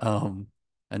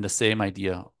 And the same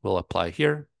idea will apply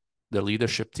here. The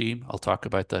leadership team, I'll talk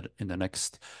about that in the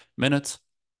next minute.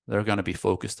 They're going to be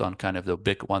focused on kind of the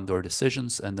big one-door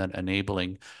decisions and then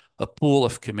enabling a pool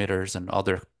of committers and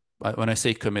other, when I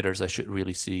say committers, I should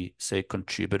really say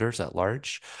contributors at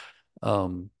large,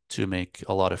 to make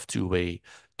a lot of two-way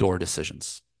door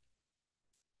decisions.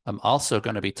 I'm also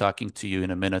going to be talking to you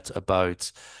in a minute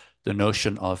about the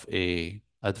notion of a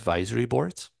advisory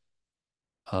board.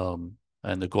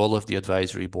 And the goal of the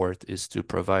advisory board is to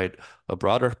provide a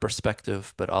broader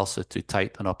perspective, but also to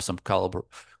tighten up some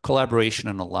collaboration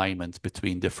and alignment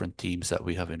between different teams that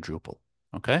we have in Drupal.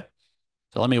 Okay,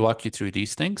 so let me walk you through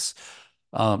these things.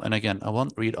 And again, I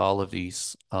won't read all of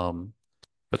these,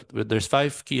 but there's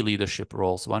 5 key leadership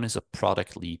roles. One is a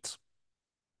product lead.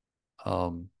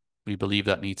 We believe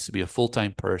that needs to be a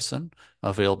full-time person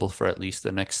available for at least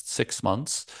the next 6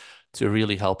 months to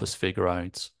really help us figure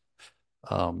out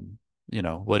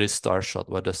what is Starshot?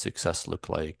 What does success look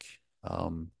like?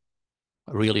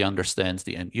 Really understands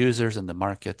the end users and the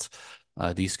market,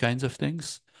 these kinds of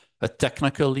things. A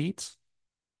technical lead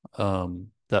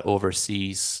that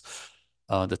oversees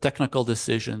the technical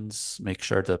decisions, make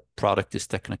sure the product is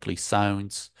technically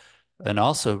sound, and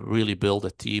also really build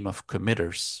a team of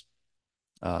committers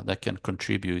that can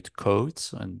contribute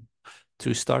codes and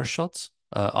to Starshot.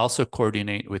 Also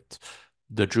coordinate with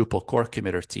the Drupal core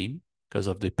committer team because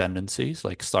of dependencies.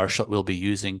 Like Starshot will be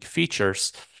using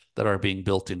features that are being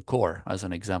built in core, as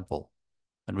an example.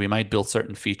 And we might build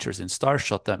certain features in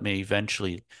Starshot that may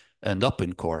eventually end up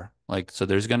in core. Like, so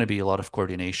there's going to be a lot of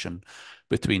coordination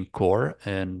between core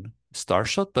and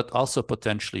Starshot, but also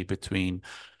potentially between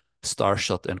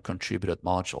Starshot and contributed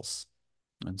modules.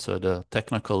 And so the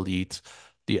technical lead,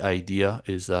 the idea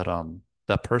is that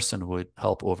that person would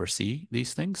help oversee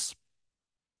these things.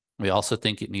 We also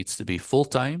think it needs to be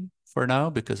full-time for now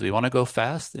because we want to go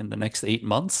fast in the next 8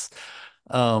 months.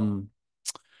 And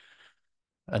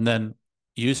then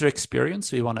user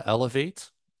experience, we want to elevate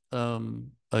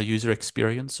a user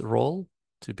experience role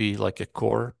to be like a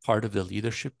core part of the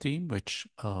leadership team, which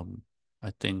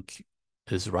I think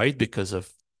is right because of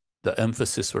the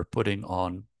emphasis we're putting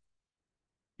on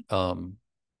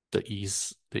the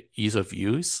ease of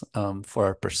use for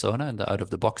our persona and the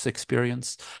out-of-the-box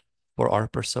experience for our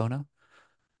persona.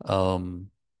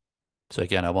 So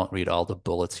again, I won't read all the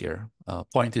bullets here.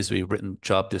 Point is we've written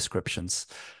job descriptions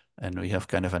and we have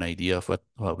kind of an idea of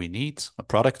what we need. A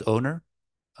product owner,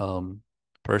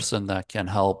 person that can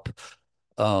help,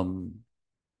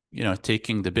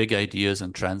 taking the big ideas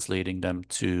and translating them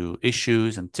to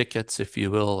issues and tickets, if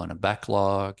you will, and a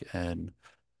backlog, and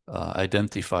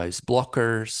identifies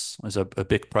blockers as a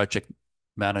big project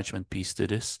management piece to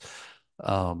this.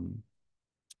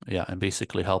 Yeah, and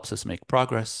basically helps us make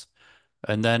progress.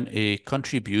 And then a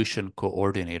contribution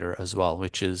coordinator as well,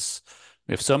 which is,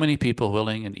 we have so many people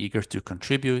willing and eager to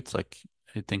contribute. Like,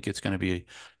 I think it's going to be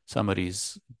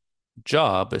somebody's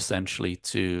job essentially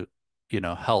to,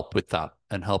 help with that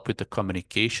and help with the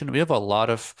communication. We have a lot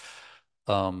of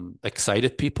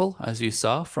excited people, as you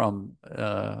saw from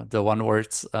the one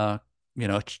words,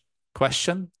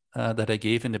 question that I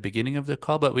gave in the beginning of the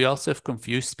call, but we also have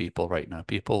confused people right now.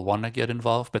 People want to get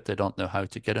involved, but they don't know how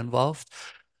to get involved.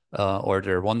 Or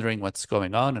they're wondering what's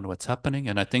going on and what's happening.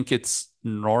 And I think it's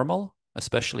normal,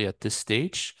 especially at this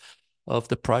stage of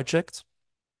the project.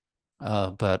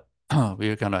 But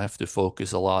we're going to have to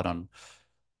focus a lot on,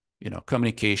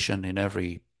 communication in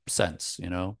every sense,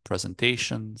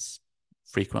 presentations,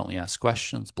 frequently asked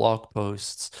questions, blog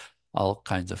posts, all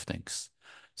kinds of things.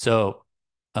 So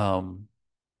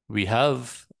we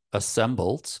have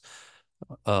assembled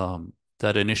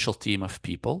that initial team of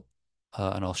people,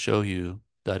 and I'll show you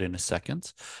that in a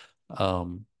second.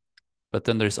 But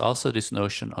then there's also this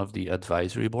notion of the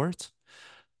advisory board.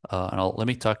 And let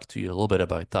me talk to you a little bit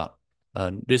about that.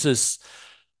 This is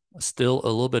still a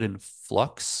little bit in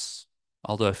flux,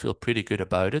 although I feel pretty good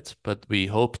about it. But we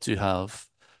hope to have,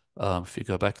 if you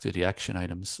go back to the action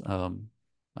items,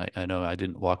 I know I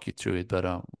didn't walk you through it, but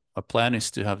our plan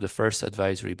is to have the first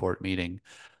advisory board meeting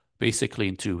basically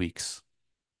in 2 weeks,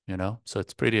 so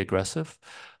it's pretty aggressive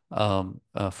from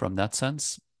that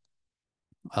sense.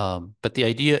 But the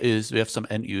idea is we have some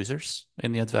end users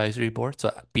in the advisory board,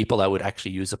 so people that would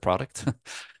actually use the product,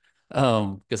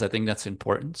 because I think that's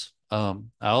important. I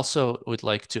also would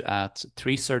like to add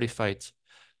 3 certified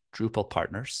Drupal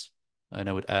partners, and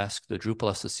I would ask the Drupal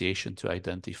Association to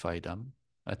identify them.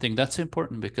 I think that's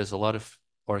important because a lot of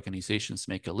organizations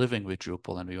make a living with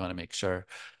Drupal, and we want to make sure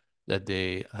that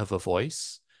they have a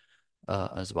voice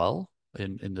as well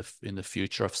in the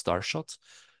future of Starshot.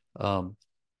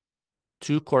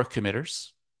 2 core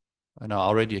committers, and I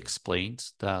already explained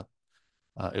that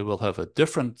it will have a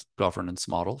different governance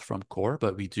model from core,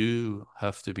 but we do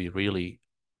have to be really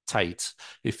tight,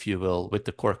 if you will, with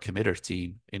the core committer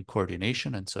team in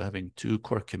coordination. And so having 2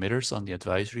 core committers on the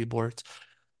advisory board.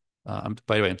 By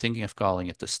the way, I'm thinking of calling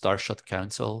it the Starshot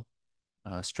Council.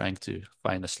 I was trying to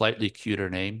find a slightly cuter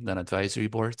name than advisory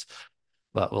board,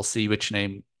 but we'll see which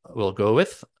name we'll go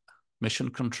with. Mission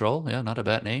Control, yeah, not a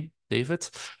bad name, David.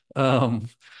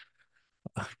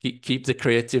 Keep the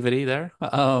creativity there.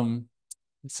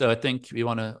 So I think we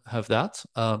want to have that.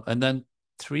 And then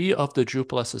 3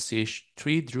 Drupal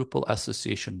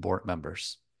Association board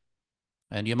members.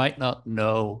 And you might not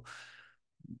know,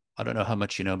 I don't know how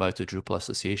much you know about the Drupal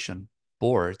Association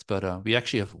board, but we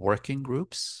actually have working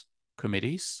groups,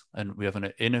 committees, and we have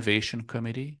an innovation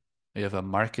committee. We have a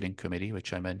marketing committee,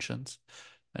 which I mentioned,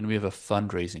 and we have a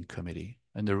fundraising committee.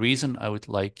 And the reason I would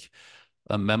like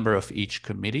a member of each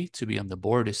committee to be on the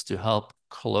board is to help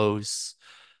close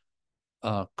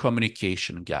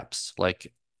communication gaps.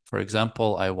 Like, for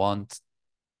example, I want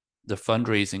the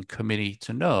fundraising committee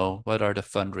to know what are the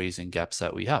fundraising gaps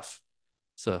that we have.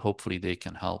 So hopefully they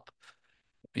can help,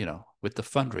 with the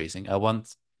fundraising. I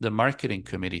want the marketing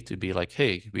committee to be like,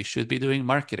 hey, we should be doing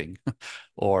marketing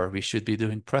or we should be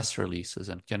doing press releases.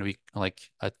 And can we, like,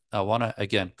 I want to,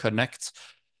 again, connect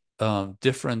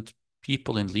different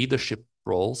people in leadership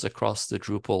roles across the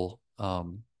Drupal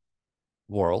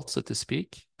world, so to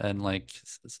speak, and like,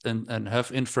 and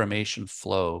have information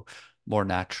flow more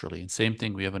naturally. And same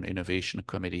thing, we have an innovation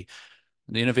committee.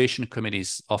 The innovation committee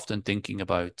is often thinking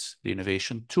about the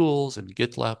innovation tools and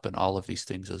GitLab and all of these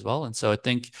things as well. And so I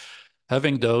think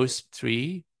having those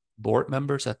 3 board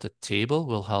members at the table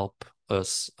will help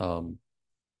us as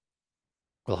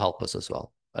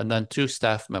well. And then 2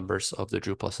 staff members of the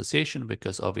Drupal Association,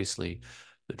 because obviously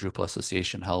the Drupal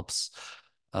Association helps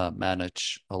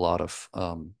manage a lot of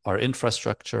our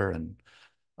infrastructure and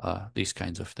these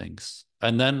kinds of things.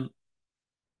 And then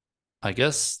I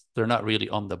guess they're not really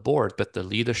on the board, but the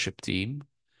leadership team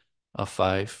of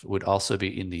 5 would also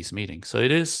be in these meetings. So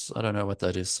it is, I don't know what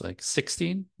that is, like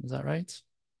 16, is that right?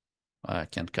 I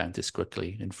can't count this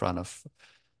quickly in front of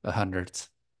 100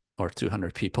 or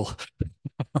 200 people.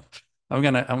 I'm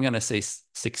gonna say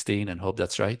 16 and hope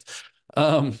that's right.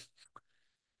 But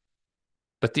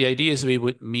the idea is we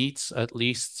would meet at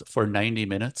least for 90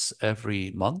 minutes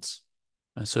every month.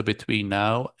 And so between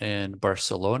now and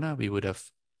Barcelona, we would have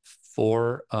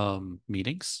 4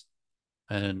 meetings,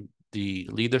 and the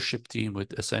leadership team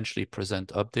would essentially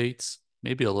present updates,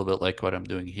 maybe a little bit like what I'm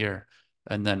doing here,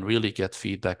 and then really get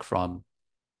feedback from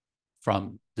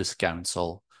this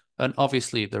council. And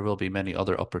obviously there will be many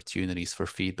other opportunities for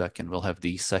feedback, and we'll have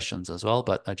these sessions as well,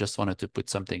 but I just wanted to put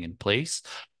something in place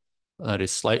that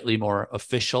is slightly more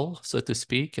official, so to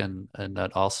speak, and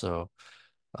that also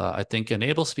I think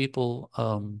enables people,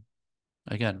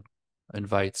 again,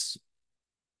 invites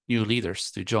new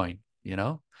leaders to join, you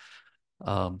know?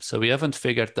 So we haven't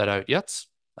figured that out yet,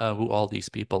 who all these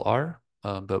people are,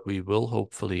 but we will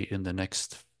hopefully in the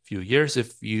next few years.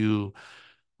 If you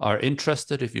are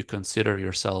interested, if you consider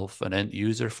yourself an end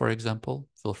user, for example,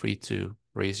 feel free to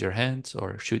raise your hand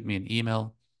or shoot me an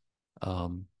email,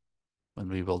 and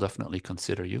we will definitely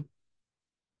consider you.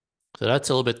 So that's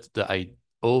a little bit the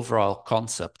overall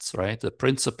concepts, right? The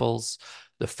principles,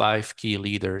 the 5 key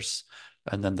leaders,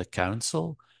 and then the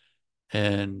council.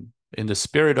 And in the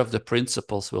spirit of the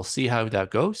principles, we'll see how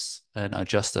that goes and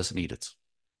adjust as needed.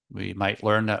 We might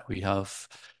learn that we have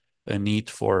a need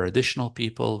for additional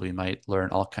people. We might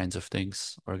learn all kinds of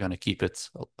things. We're going to keep it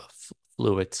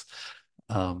fluid,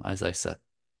 as I said.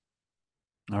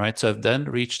 All right, so I've then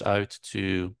reached out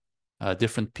to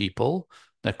different people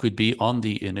that could be on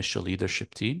the initial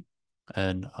leadership team.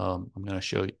 And I'm going to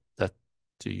show that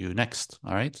to you next.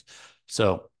 All right,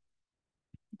 so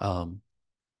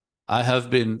I have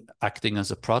been acting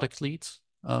as a product lead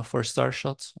for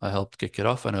Starshot. I helped kick it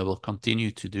off, and I will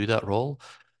continue to do that role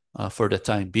for the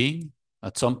time being.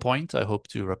 At some point, I hope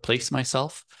to replace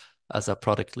myself as a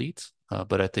product lead,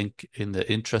 but I think in the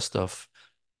interest of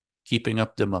keeping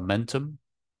up the momentum,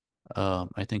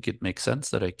 I think it makes sense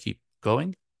that I keep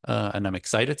going, and I'm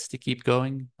excited to keep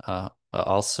going.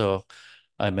 Also,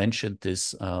 I mentioned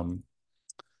this,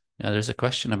 there's a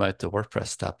question about the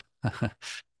WordPress tab.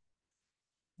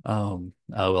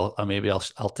 Maybe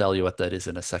I'll tell you what that is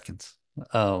in a second.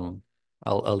 I'll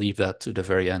leave that to the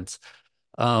very end.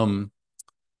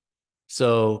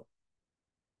 So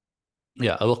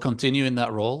yeah, I will continue in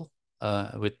that role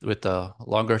with a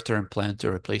longer term plan to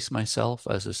replace myself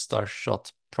as a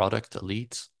Starshot product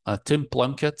lead. Tim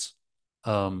Plunkett,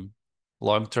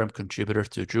 long-term contributor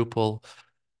to Drupal,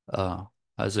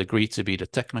 has agreed to be the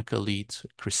technical lead.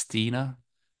 Christina,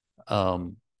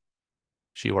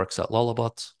 she works at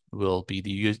Lullabot, will be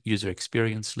the user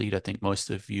experience lead. I think most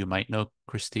of you might know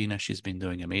Christina. She's been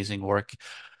doing amazing work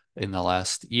in the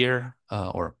last year,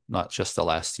 or not just the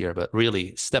last year, but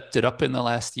really stepped it up in the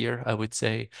last year, I would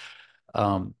say.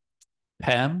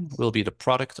 Pam will be the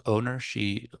product owner.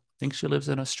 I think she lives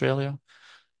in Australia.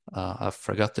 I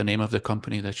forgot the name of the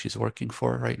company that she's working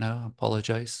for right now. I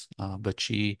apologize. But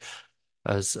she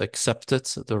has accepted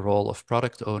the role of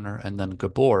product owner. And then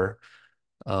Gabor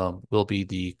will be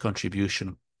the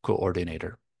contribution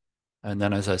coordinator. And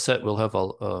then, as I said, we'll have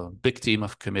a big team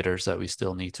of committers that we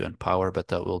still need to empower, but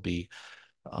that will be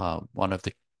one of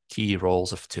the key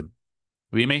roles of Tim.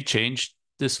 We may change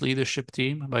this leadership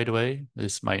team, by the way.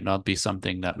 This might not be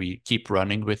something that we keep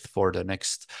running with for the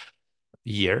next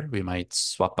year. We might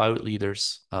swap out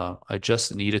leaders. I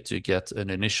just needed to get an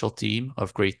initial team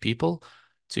of great people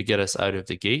to get us out of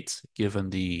the gate, given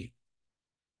the,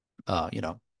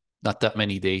 not that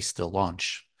many days to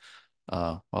launch.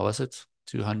 What was it?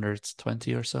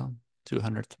 220 or so?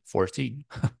 214.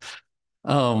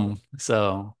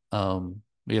 So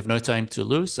we have no time to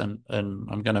lose, and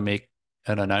I'm going to make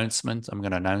an announcement. I'm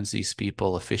going to announce these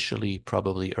people officially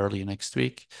probably early next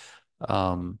week.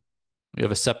 We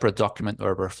have a separate document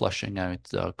where we're fleshing out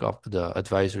the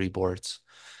advisory boards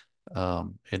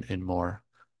in more.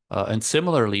 And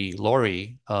similarly,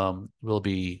 Laurie will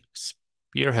be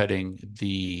spearheading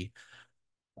the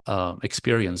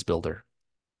experience builder.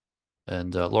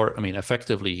 And Laurie, I mean,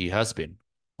 effectively, he has been.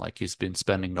 Like he's been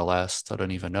spending the last, I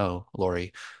don't even know,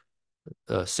 Laurie,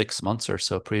 6 months or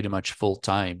so, pretty much full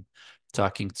time,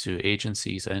 talking to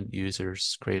agencies and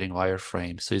users, creating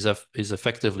wireframes. So he's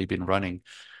effectively been running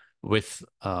with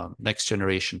next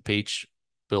generation page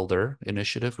builder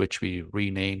initiative, which we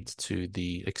renamed to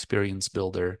the experience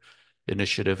builder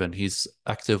initiative, and he's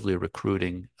actively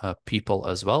recruiting people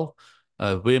as well.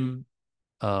 Wim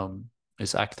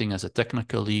is acting as a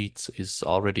technical lead. He's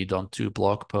already done 2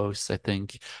 blog posts, I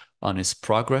think, on his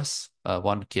progress.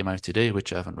 One came out today,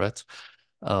 which I haven't read.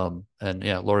 And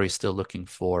yeah, Laurie's still looking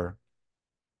for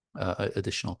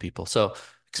additional people. So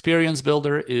Experience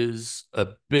Builder is a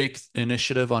big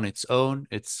initiative on its own.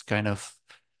 It's kind of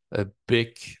a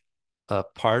big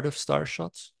part of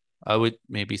Starshot. I would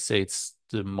maybe say it's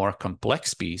the more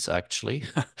complex piece, actually,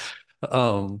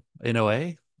 in a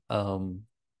way.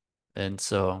 And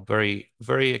so very,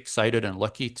 very excited and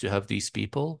lucky to have these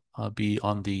people be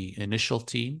on the initial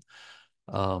team.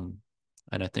 And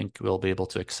I think we'll be able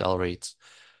to accelerate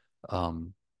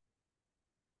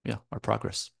yeah, our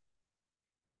progress.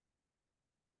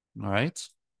 All right.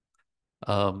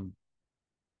 I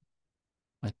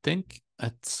think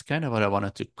that's kind of what I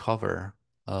wanted to cover.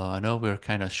 I know we're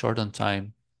kind of short on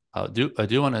time. I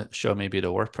do want to show maybe the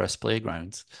WordPress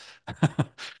playground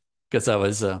because I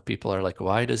was people are like,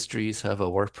 why does Dries have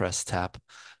a WordPress tab?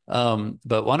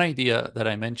 But one idea that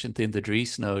I mentioned in the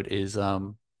Dries note is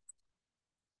to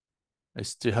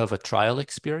have a trial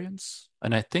experience,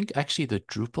 and I think actually the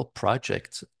Drupal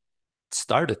project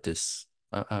started this.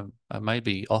 I might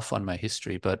be off on my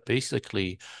history, but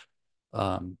basically,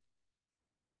 what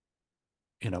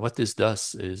this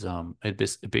does is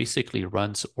it basically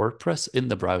runs WordPress in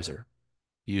the browser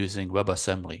using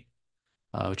WebAssembly,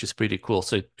 which is pretty cool.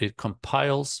 So it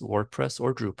compiles WordPress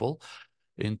or Drupal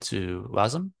into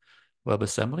WASM,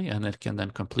 WebAssembly, and it can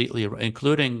then completely,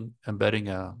 including embedding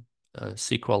a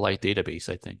SQLite database,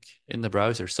 I think, in the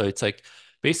browser. So it's like,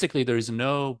 basically there's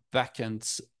no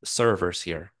backend servers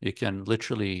here. You can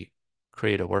literally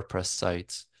create a WordPress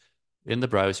site in the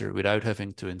browser without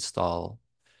having to install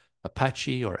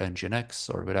Apache or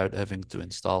Nginx or without having to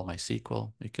install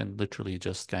MySQL. You can literally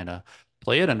just kind of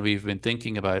play it. And we've been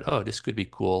thinking about, oh, this could be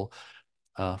cool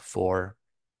for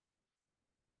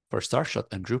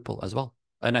Starshot and Drupal as well.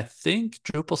 And I think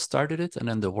Drupal started it, and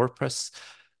then the WordPress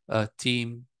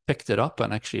team picked it up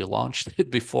and actually launched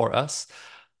it before us.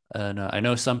 And I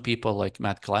know some people like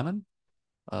Matt Clement,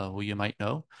 who you might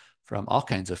know from all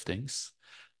kinds of things.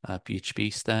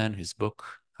 PHP Stan, his book,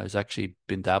 has actually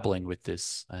been dabbling with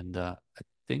this, and I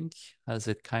think has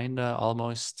it kind of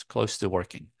almost close to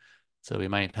working. So we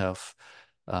might have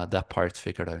that part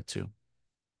figured out too.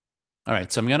 All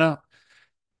right, so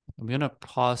I'm gonna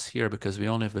pause here because we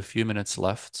only have a few minutes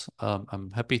left.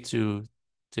 I'm happy to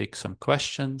take some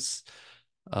questions.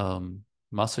 I'm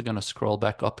also gonna scroll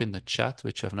back up in the chat,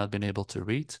 which I've not been able to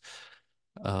read.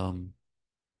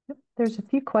 There's a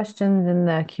few questions in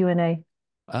the Q&A.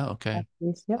 Oh, okay.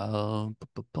 Yep.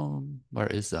 Where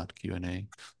is that Q&A?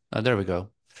 There we go.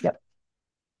 Yep.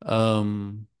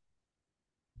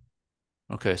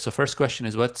 Okay, so first question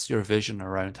is, what's your vision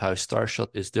around how Starshot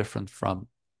is different from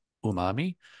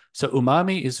Umami? So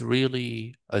Umami is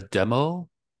really a demo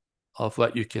of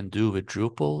what you can do with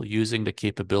Drupal using the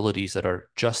capabilities that are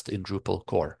just in Drupal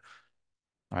core,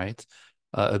 right?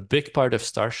 A big part of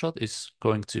Starshot is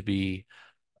going to be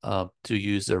to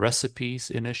use the recipes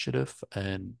initiative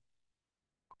and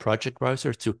project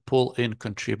browser to pull in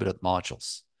contributed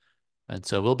modules. And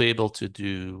so we'll be able to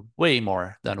do way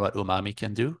more than what Umami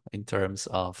can do in terms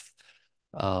of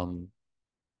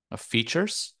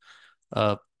features.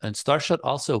 And Starshot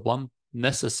also won't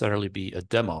necessarily be a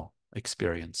demo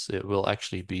experience. It will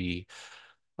actually be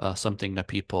something that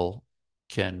people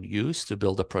can use to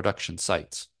build a production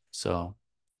site. So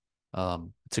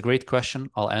it's a great question.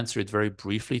 I'll answer it very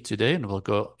briefly today, and we'll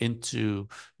go into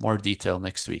more detail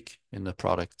next week in the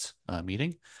product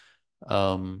meeting.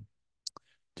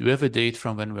 Do we have a date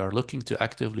from when we are looking to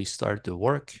actively start the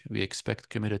work? We expect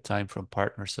committed time from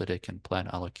partners so they can plan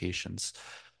allocations.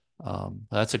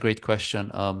 That's a great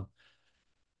question.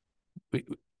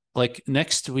 Like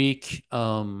next week,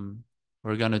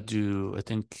 we're gonna do, I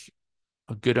think,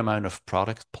 a good amount of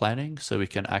product planning so we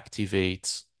can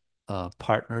activate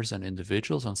partners and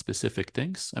individuals on specific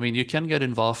things. I mean, you can get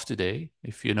involved today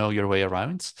if you know your way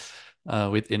around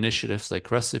with initiatives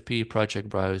like Recipe, Project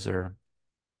Browser,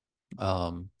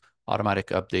 automatic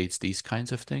updates, these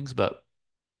kinds of things. But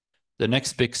the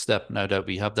next big step now that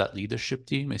we have that leadership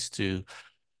team is to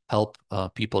help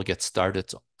people get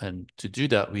started. And to do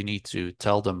that, we need to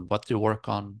tell them what to work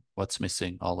on, what's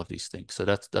missing, all of these things. So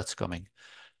that's coming.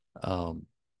 Um,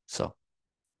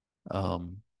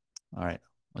 all right,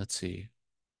 let's see.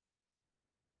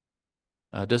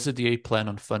 Does the DA plan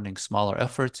on funding smaller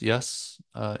efforts? Yes,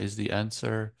 is the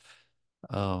answer.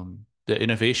 The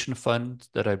innovation fund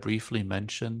that I briefly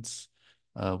mentioned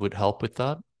would help with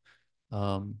that.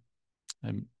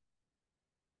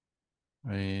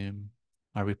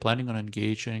 Are we planning on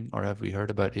engaging, or have we heard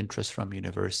about interest from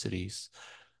universities?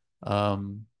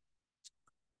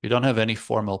 We don't have any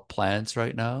formal plans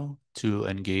right now to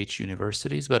engage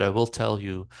universities, but I will tell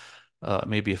you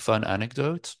maybe a fun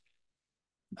anecdote.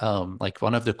 Like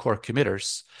one of the core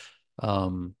committers,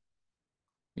 Ben,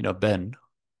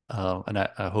 and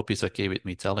I hope he's okay with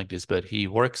me telling this, but he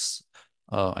works,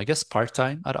 I guess,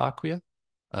 part-time at Acquia,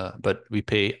 but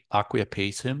Acquia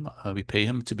pays him. We pay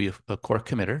him to be a core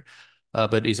committer,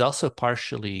 but he's also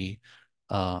partially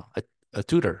a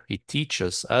tutor. He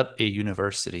teaches at a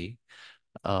university.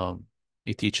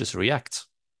 He teaches React,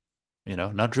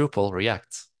 not Drupal,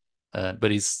 React.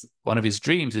 But one of his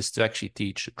dreams is to actually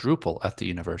teach Drupal at the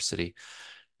university.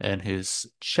 And his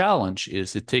challenge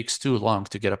is it takes too long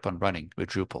to get up and running with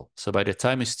Drupal. So by the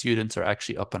time his students are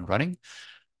actually up and running,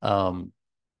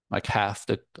 like half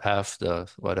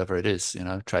the whatever it is,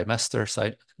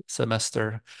 trimester,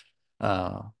 semester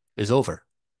is over.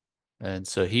 And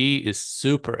so he is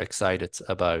super excited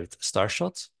about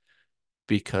Starshot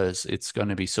because it's going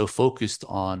to be so focused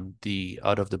on the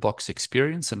out-of-the-box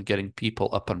experience and getting people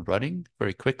up and running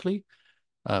very quickly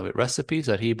with recipes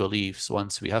that he believes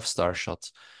once we have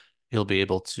Starshot, he'll be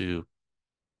able to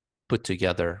put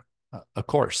together a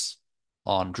course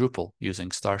on Drupal using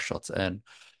Starshot. And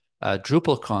at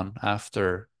DrupalCon,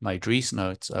 after my Dries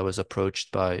notes, I was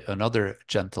approached by another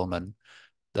gentleman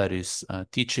that is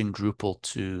teaching Drupal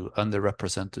to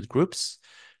underrepresented groups.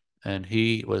 And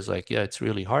he was like, yeah, it's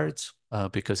really hard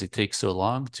because it takes so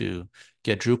long to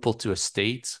get Drupal to a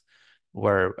state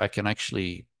where I can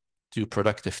actually do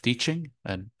productive teaching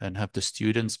and have the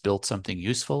students build something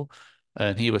useful.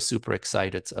 And he was super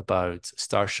excited about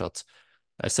Starshot,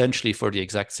 essentially for the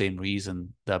exact same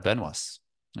reason that Ben was.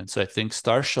 And so I think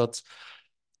Starshot,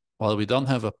 while we don't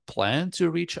have a plan to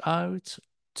reach out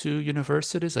to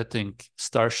universities, I think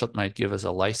Starshot might give us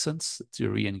a license to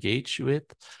re-engage with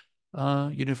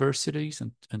universities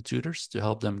and tutors to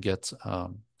help them get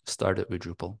started with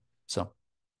Drupal. So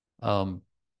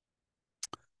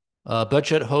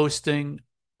budget hosting,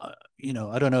 I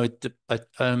don't know. I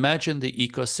imagine the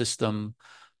ecosystem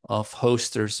of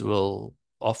hosters will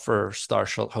offer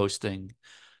Starshot hosting.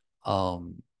 Right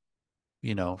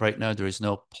now there is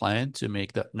no plan to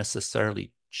make that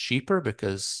necessarily cheaper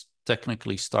because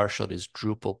technically Starshot is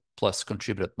Drupal plus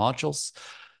contributed modules.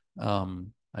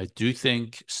 I do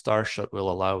think Starshot will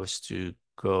allow us to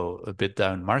go a bit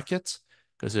down market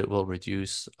because it will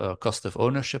reduce cost of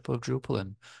ownership of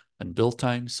Drupal and build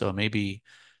time. So maybe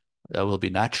that will be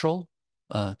natural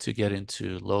to get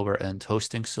into lower end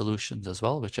hosting solutions as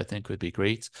well, which I think would be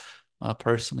great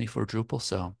personally for Drupal.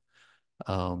 So,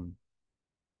 all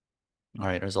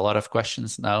right, there's a lot of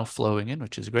questions now flowing in,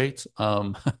 which is great.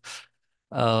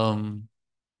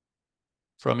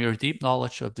 From your deep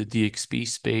knowledge of the DXP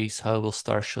space, how will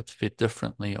Starshot fit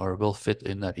differently or will fit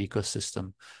in that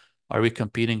ecosystem? Are we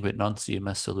competing with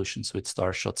non-CMS solutions with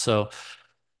Starshot? So,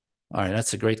 all right,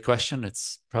 that's a great question.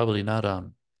 It's probably not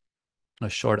a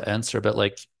short answer, but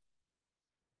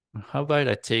how about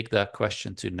I take that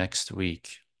question to next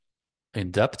week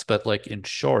in depth? But in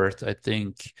short, I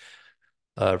think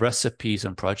recipes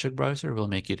and project browser will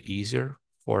make it easier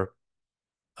for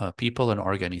people and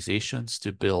organizations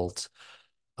to build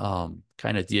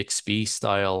kind of DXP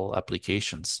style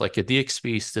applications. Like a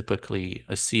DXP is typically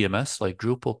a CMS like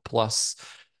Drupal plus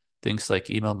things like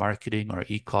email marketing or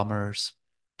e-commerce,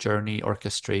 journey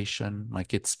orchestration.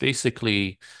 Like it's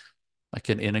basically like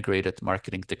an integrated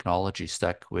marketing technology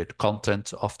stack with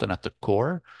content often at the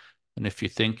core. And if you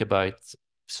think about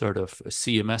sort of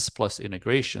CMS plus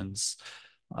integrations,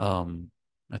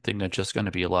 I think that's just going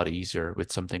to be a lot easier with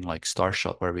something like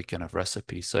Starshot where we can have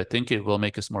recipes. So I think it will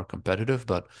make us more competitive,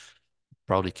 but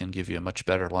probably can give you a much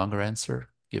better, longer answer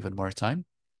given more time.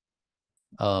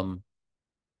 How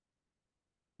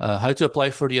to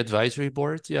apply for the advisory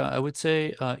board? Yeah, I would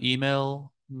say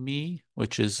email me,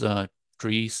 which is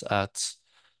Dries at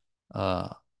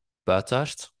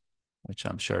Buytaert, which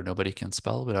I'm sure nobody can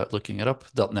spell without looking it up,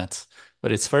 .net.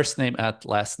 But it's first name at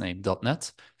last name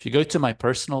 .net. If you go to my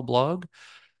personal blog,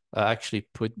 I actually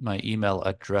put my email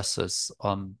addresses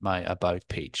on my about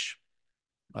page.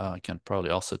 I can probably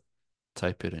also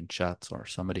type it in chat, or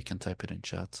somebody can type it in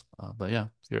chat. But yeah,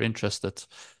 if you're interested,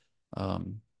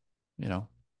 you know,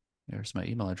 here's my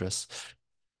email address,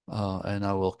 and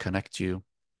I will connect you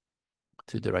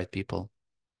to the right people.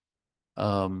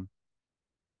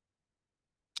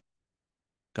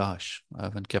 Gosh, I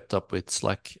haven't kept up with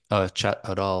Slack chat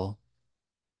at all.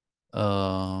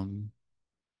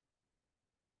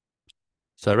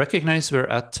 So I recognize we're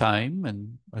at time,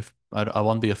 and I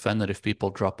won't be offended if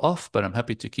people drop off, but I'm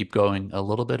happy to keep going a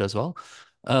little bit as well.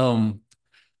 So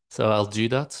I'll do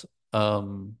that.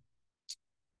 All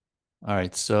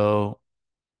right, so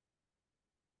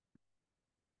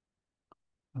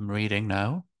I'm reading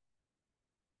now.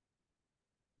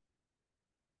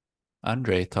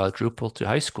 Andre taught Drupal to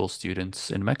high school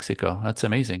students in Mexico. That's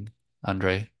amazing,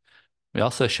 Andre. We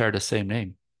also share the same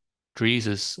name. Dries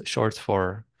is short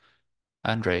for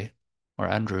Andre or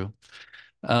Andrew.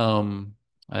 And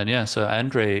yeah, so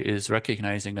Andre is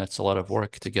recognizing that's a lot of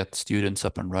work to get students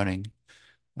up and running.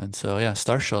 And so yeah,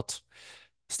 Starshot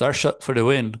for the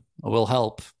win will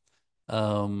help.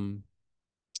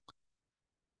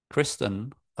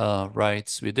 Kristen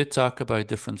writes, we did talk about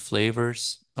different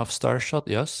flavors of Starshot.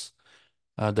 Yes,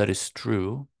 that is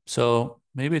true. So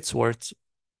maybe it's worth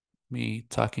me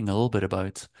talking a little bit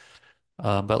about.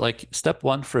 But like step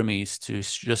one for me is to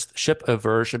just ship a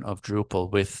version of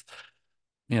Drupal with,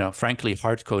 frankly,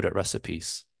 hard-coded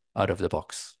recipes out of the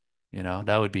box.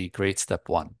 That would be great step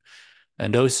one.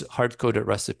 And those hard-coded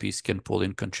recipes can pull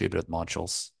in contributed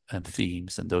modules and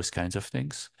themes and those kinds of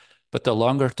things. But the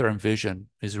longer-term vision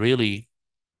is really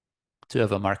to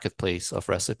have a marketplace of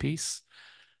recipes.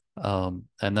 And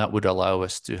that would allow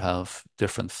us to have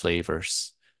different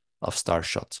flavors of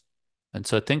Starshot. And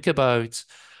so think about,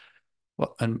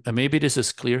 well, and maybe this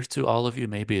is clear to all of you,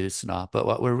 maybe it's not, but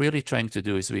what we're really trying to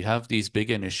do is we have these big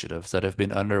initiatives that have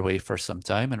been underway for some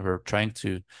time, and we're trying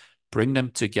to bring them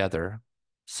together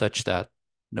such that,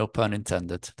 no pun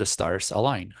intended, the stars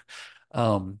align.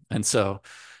 And so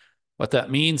what that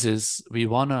means is we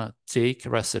want to take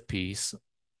recipes,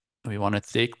 we want to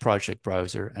take Project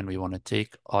Browser, and we want to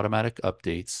take automatic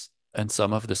updates and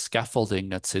some of the scaffolding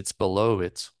that sits below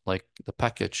it, like the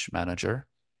package manager,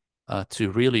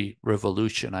 to really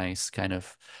revolutionize kind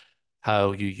of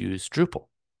how you use Drupal.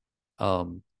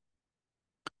 And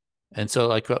so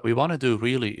like what we want to do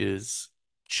really is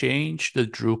change the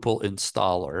Drupal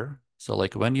installer. So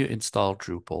like when you install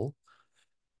Drupal,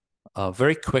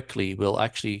 very quickly, we'll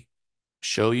actually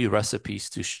show you recipes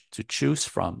to choose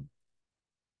from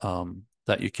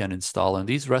that you can install. And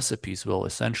these recipes will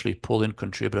essentially pull in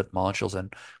contributed modules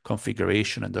and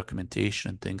configuration and documentation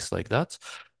and things like that.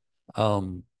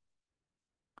 And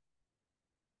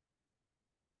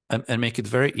make it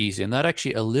very easy. And that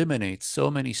actually eliminates so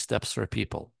many steps for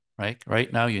people, right? Right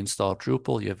now you install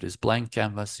Drupal, you have this blank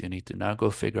canvas, you need to now go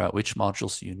figure out which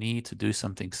modules you need to do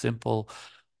something simple.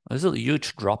 There's a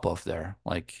huge drop off there,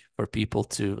 like for people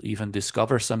to even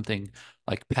discover something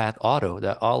like Pat Auto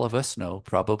that all of us know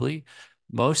probably.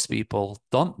 Most people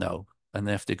don't know, and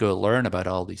they have to go learn about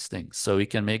all these things. So we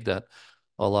can make that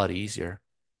a lot easier.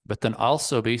 But then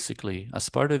also basically as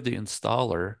part of the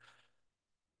installer,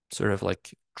 sort of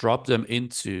like drop them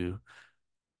into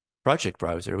Project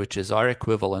Browser, which is our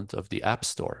equivalent of the App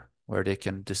Store, where they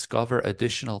can discover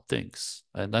additional things.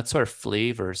 And that's where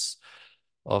flavors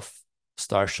of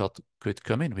Starshot could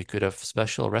come in. We could have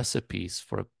special recipes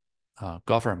for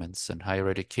governments and higher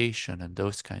education and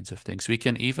those kinds of things. We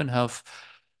can even have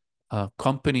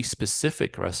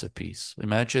company-specific recipes.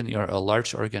 Imagine you're a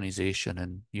large organization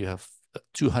and you have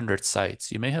 200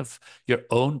 sites. You may have your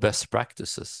own best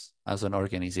practices as an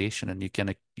organization, and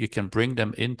you can bring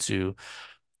them into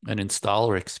an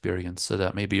installer experience so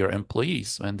that maybe your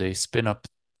employees, when they spin up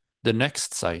the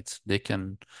next site, they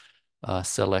can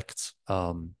select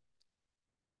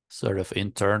sort of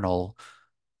internal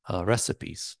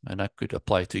recipes. And that could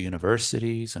apply to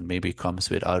universities, and maybe comes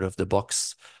with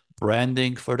out-of-the-box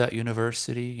branding for that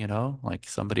university, like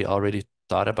somebody already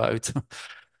thought about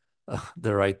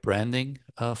the right branding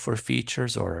for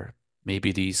features, or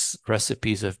maybe these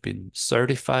recipes have been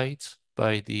certified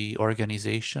by the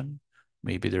organization.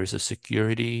 Maybe there's a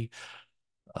security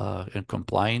and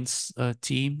compliance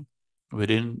team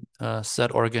within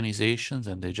said organizations,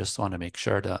 and they just want to make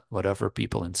sure that whatever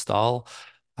people install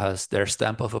has their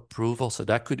stamp of approval. So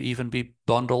that could even be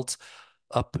bundled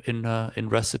up in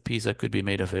recipes that could be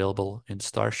made available in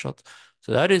Starshot.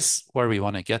 So that is where we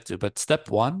want to get to. But step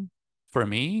one for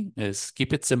me is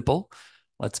keep it simple.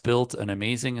 Let's build an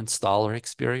amazing installer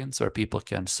experience where people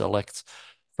can select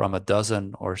from a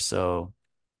dozen or so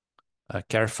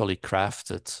carefully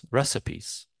crafted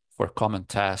recipes for common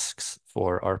tasks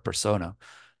for our persona.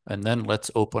 And then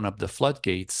let's open up the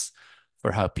floodgates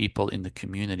for how people in the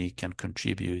community can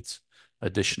contribute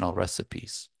additional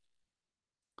recipes.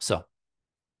 So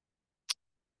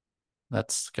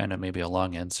that's kind of maybe a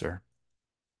long answer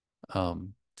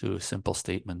to a simple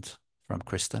statement from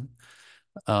Kristen.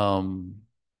 What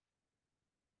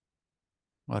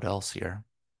else here?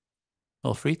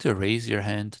 Feel free to raise your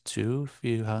hand too if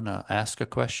you want to ask a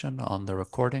question on the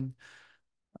recording.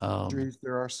 Dries,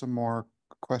 there are some more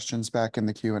questions back in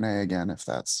the Q&A again, if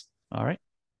that's... All right.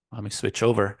 Let me switch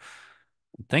over.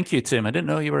 Thank you, Tim. I didn't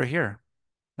know you were here.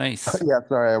 Nice. Yeah,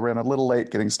 sorry, I ran a little late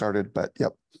getting started, but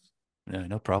yep. Yeah,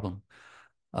 no problem.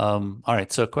 All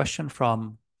right. So a question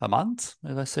from Amant,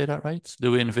 if I say that right.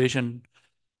 Do we envision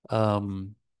work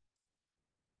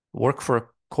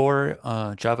for core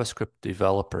JavaScript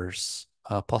developers,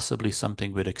 possibly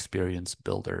something with experience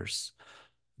builders?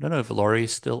 I don't know if Laurie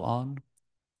is still on.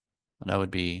 That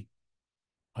would be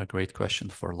a great question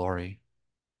for Laurie.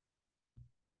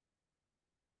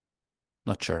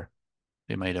 Not sure.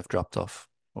 He might have dropped off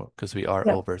because we are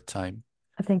over time.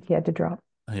 I think he had to drop.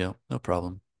 Yeah, no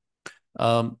problem.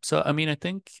 So, I mean, I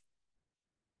think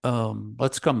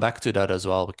let's come back to that as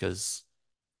well because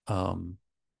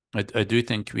I do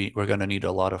think we're going to need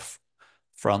a lot of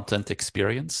front-end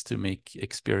experience to make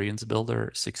Experience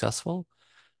Builder successful.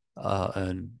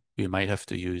 And we might have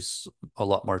to use a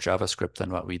lot more JavaScript than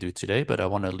what we do today, but I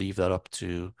want to leave that up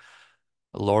to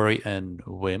Laurie and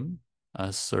Wim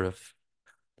as sort of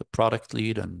the product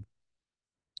lead and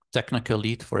technical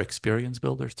lead for Experience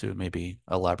Builder to maybe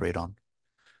elaborate on.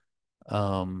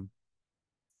 All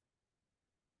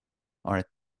right.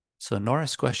 So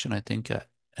Nora's question, I think I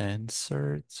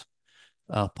answered.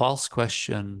 Paul's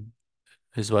question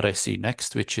is what I see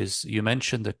next, which is you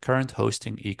mentioned the current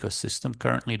hosting ecosystem.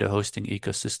 Currently, the hosting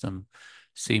ecosystem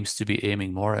seems to be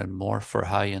aiming more and more for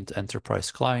high-end enterprise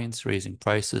clients, raising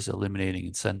prices, eliminating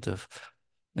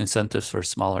incentives for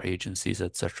smaller agencies,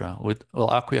 etc. Will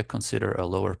Acquia consider a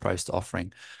lower-priced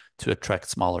offering to attract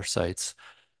smaller sites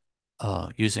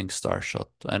using Starshot?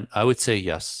 And I would say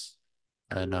yes,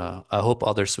 and I hope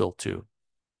others will too.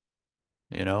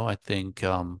 You know, I think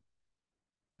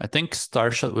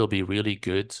Starshot will be really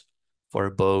good for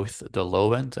both the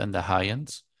low end and the high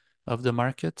end of the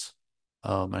market.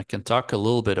 I can talk a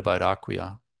little bit about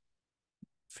Acquia,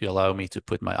 if you allow me to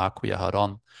put my Acquia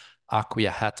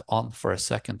hat on for a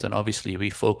second. And obviously we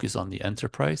focus on the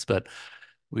enterprise, but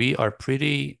we are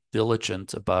pretty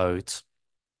diligent about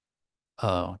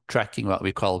tracking what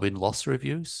we call win-loss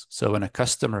reviews. So when a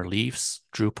customer leaves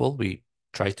Drupal, we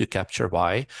try to capture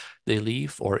why they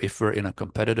leave, or if we're in a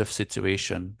competitive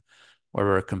situation where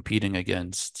we're competing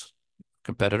against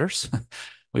competitors,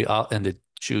 and they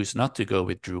choose not to go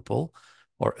with Drupal,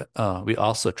 or we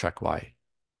also track why.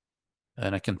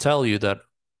 And I can tell you that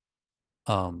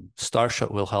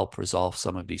Starshot will help resolve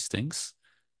some of these things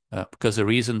because the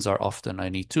reasons are often I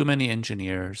need too many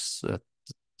engineers,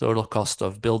 total cost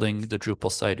of building the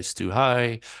Drupal site is too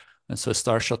high. And so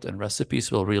Starshot and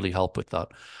recipes will really help with that.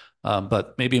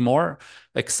 But maybe more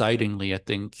excitingly, I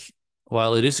think,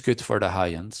 while it is good for the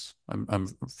high ends, I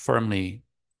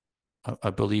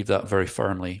believe that very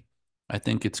firmly. I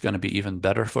think it's going to be even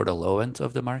better for the low end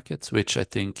of the market, which I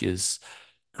think is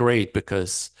great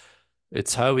because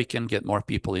it's how we can get more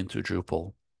people into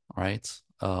Drupal, right?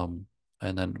 And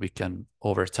then we can,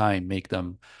 over time, make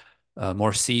them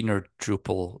more senior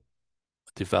Drupal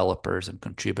developers and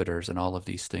contributors and all of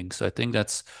these things. So I think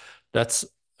that's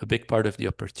a big part of the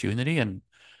opportunity, and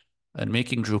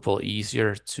making Drupal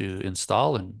easier to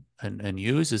install and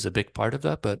use is a big part of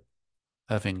that. But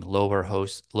having lower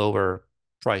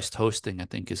priced hosting, I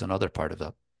think, is another part of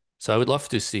that. So I would love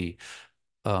to see,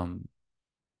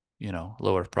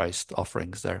 lower priced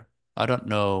offerings there. I don't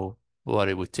know what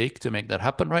it would take to make that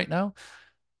happen right now,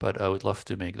 but I would love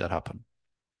to make that happen.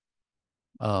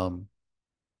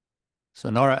 So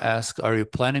Nora asked, are you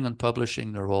planning on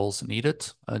publishing the roles needed?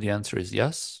 The answer is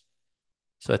yes.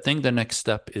 So I think the next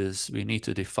step is we need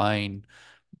to define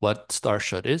what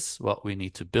Starshot is, what we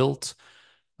need to build.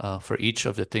 For each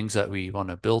of the things that we want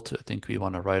to build, I think we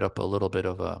want to write up a little bit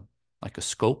of a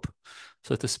scope,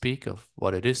 so to speak, of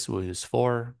what it is, who it is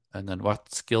for, and then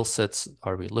what skill sets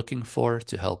are we looking for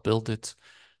to help build it,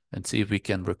 and see if we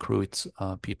can recruit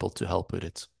people to help with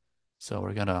it. So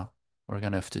we're gonna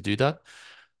have to do that.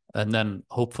 And then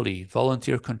hopefully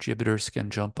volunteer contributors can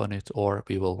jump on it, or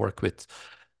we will work with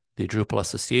the Drupal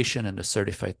Association and the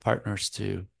certified partners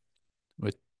to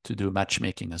do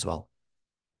matchmaking as well.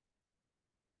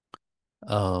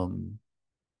 All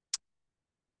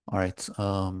right.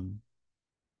 Are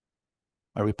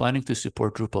we planning to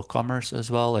support Drupal commerce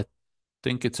as well? I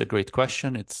think it's a great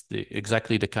question. It's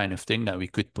exactly the kind of thing that we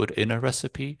could put in a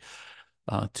recipe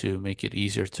to make it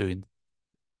easier to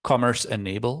commerce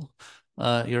enable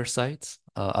your sites.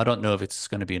 I don't know if it's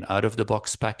going to be an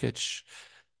out-of-the-box package.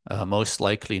 Most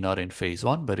likely not in phase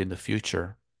 1, but in the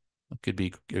future, it could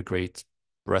be a great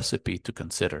recipe to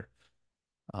consider.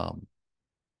 All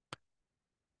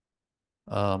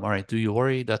right. Do you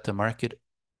worry that the market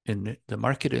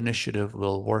initiative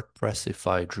will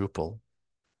WordPressify Drupal?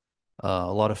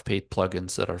 A lot of paid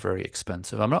plugins that are very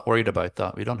expensive. I'm not worried about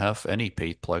that. We don't have any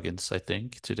paid plugins, I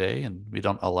think, today, and we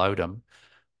don't allow them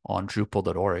on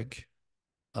Drupal.org.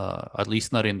 At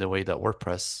least not in the way that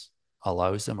WordPress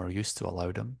allows them or used to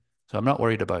allow them. So I'm not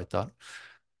worried about that.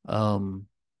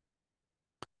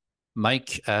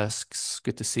 Mike asks,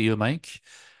 good to see you, Mike.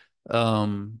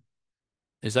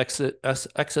 Is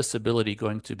accessibility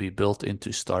going to be built into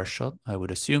Starshot? I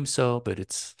would assume so, but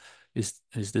is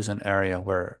this an area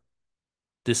where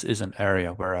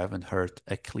I haven't heard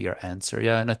a clear answer.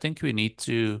 Yeah, and I think we need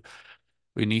to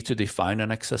define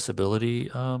an accessibility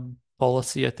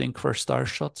policy, I think, for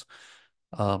Starshot.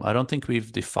 I don't think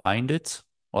we've defined it.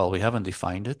 Well, we haven't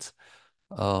defined it.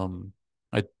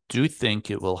 I do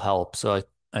think it will help. So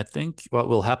I think what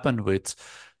will happen with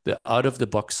the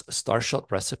out-of-the-box Starshot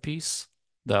recipes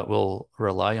that will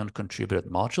rely on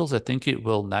contributed modules, I think it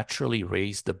will naturally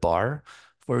raise the bar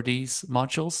for these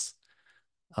modules.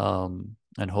 And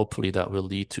hopefully that will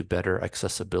lead to better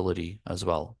accessibility as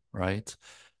well, right?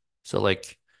 So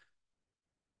like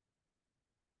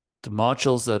the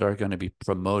modules that are going to be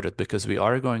promoted, because we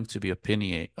are going to be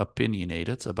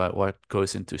opinionated about what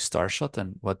goes into Starshot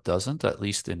and what doesn't, at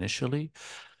least initially.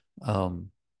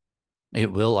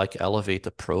 It will like elevate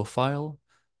the profile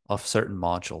of certain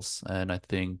modules. And I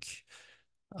think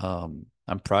I'm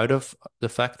proud of the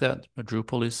fact that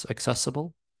Drupal is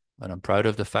accessible. And I'm proud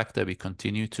of the fact that we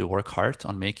continue to work hard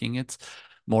on making it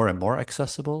more and more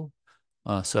accessible.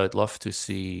 So I'd love to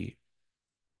see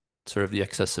sort of the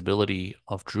accessibility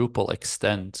of Drupal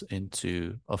extend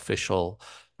into official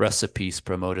recipes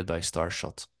promoted by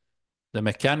Starshot. The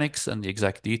mechanics and the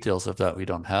exact details of that we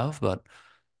don't have, but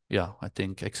yeah, I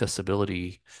think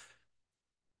accessibility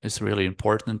is really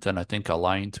important and I think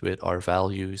aligned with our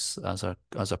values as a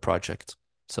project.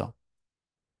 So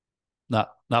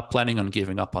not planning on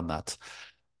giving up on that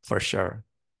for sure.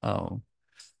 All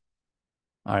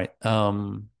right.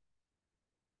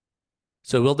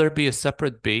 So will there be a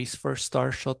separate base for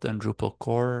Starshot and Drupal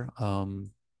core?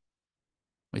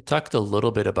 We talked a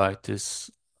little bit about this.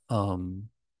 Will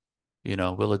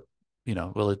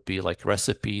it be like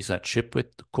recipes that ship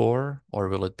with the core, or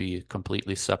will it be a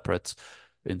completely separate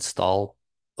install,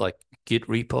 like Git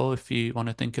repo, if you want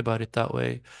to think about it that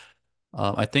way?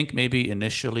 I think maybe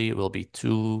initially it will be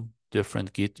 2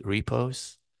 different Git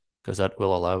repos because that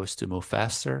will allow us to move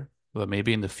faster. But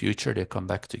maybe in the future they come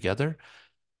back together.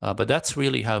 But that's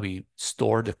really how we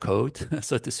store the code,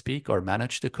 so to speak, or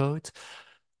manage the code.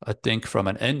 I think from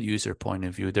an end user point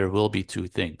of view, there will be 2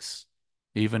 things.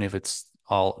 Even if it's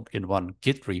all in one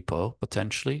Git repo,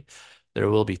 potentially, there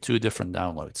will be 2 different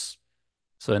downloads.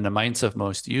 So in the minds of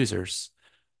most users,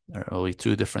 there are only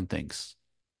 2 different things.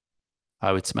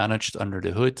 How it's managed under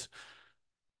the hood.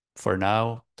 For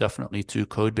now, definitely 2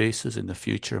 code bases. In the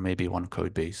future, maybe 1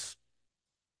 code base.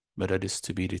 But that is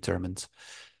to be determined.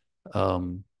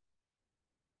 All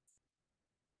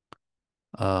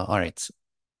right.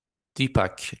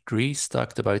 Deepak, Dries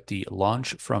talked about the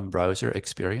launch from browser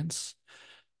experience.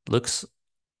 Looks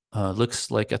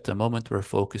like at the moment we're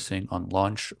focusing on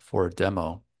launch for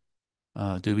demo.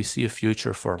 Do we see a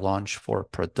future for launch for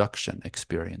production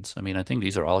experience? I mean, I think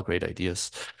these are all great ideas.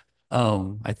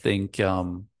 I think,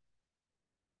 I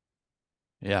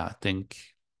think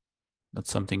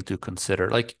that's something to consider.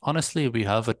 Like, honestly, we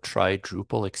have a try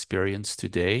Drupal experience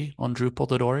today on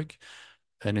Drupal.org,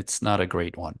 and it's not a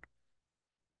great one.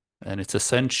 And it's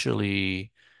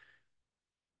essentially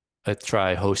a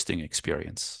try hosting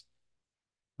experience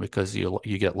because you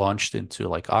get launched into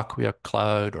like Acquia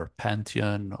Cloud or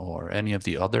Pantheon or any of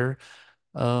the other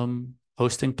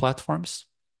hosting platforms.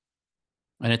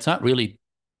 And it's not really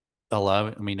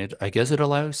allowing, I mean, I guess it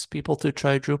allows people to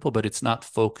try Drupal, but it's not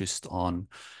focused on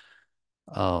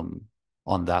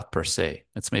that per se.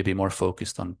 It's maybe more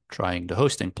focused on trying the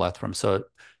hosting platform. So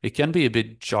it can be a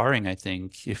bit jarring, I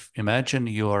think. If imagine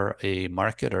you're a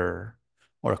marketer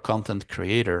or a content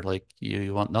creator, like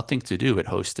you want nothing to do with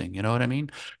hosting, you know what I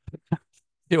mean?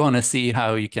 You want to see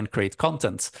how you can create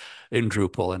content in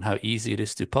Drupal and how easy it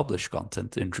is to publish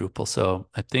content in Drupal. So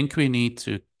I think we need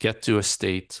to get to a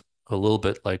state a little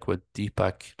bit like what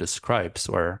Deepak describes,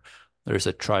 where there's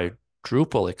a try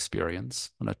Drupal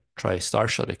experience and a try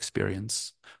Starshot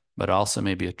experience, but also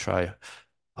maybe a try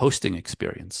hosting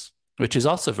experience, which is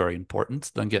also very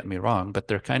important. Don't get me wrong, but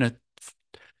they're kind of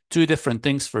two different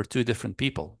things for two different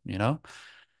people, you know?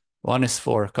 One is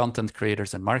for content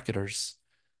creators and marketers.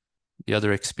 The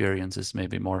other experience is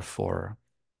maybe more for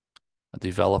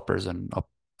developers and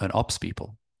ops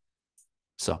people.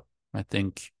 So I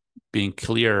think being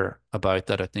clear about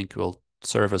that, I think will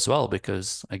serve as well,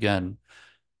 because again,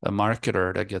 a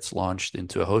marketer that gets launched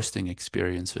into a hosting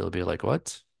experience will be like,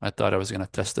 what? I thought I was going to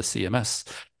test the CMS.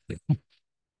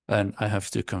 And I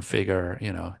have to configure,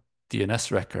 you know,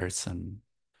 DNS records and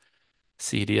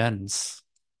CDNs.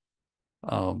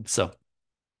 So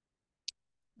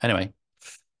anyway,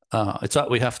 it's what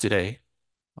we have today,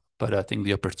 but I think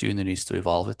the opportunity is to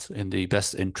evolve it in the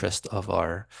best interest of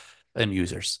our end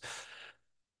users.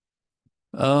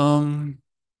 All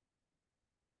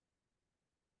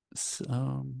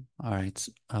right.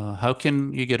 How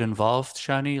can you get involved,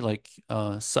 Shani? Like,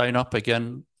 sign up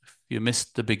again. If you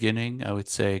missed the beginning, I would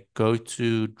say go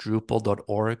to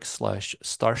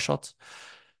drupal.org/starshot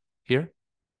here.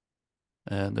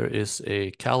 And there is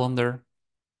a calendar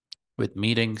with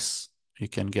meetings. You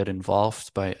can get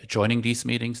involved by joining these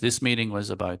meetings. This meeting was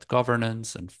about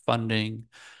governance and funding,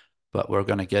 but we're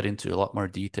going to get into a lot more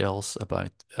details about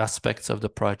aspects of the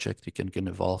project. You can get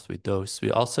involved with those.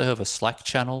 We also have a Slack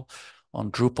channel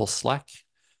on Drupal Slack.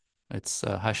 It's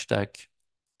hashtag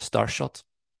Starshot.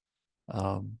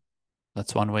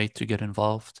 That's one way to get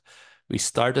involved. We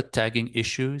started tagging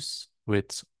issues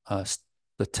with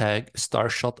the tag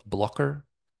Starshot blocker.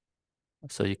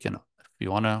 So you can, if you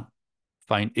want to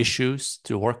find issues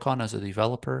to work on as a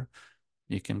developer,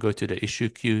 you can go to the issue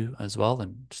queue as well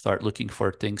and start looking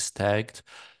for things tagged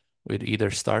with either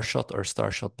Starshot or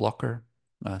Starshot blocker.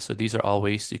 So these are all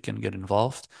ways you can get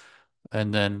involved.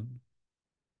 And then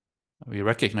we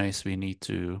recognize we need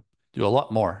to do a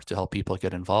lot more to help people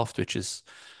get involved, which is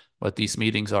what these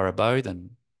meetings are about,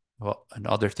 and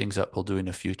other things that we'll do in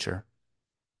the future.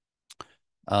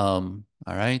 All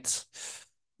right.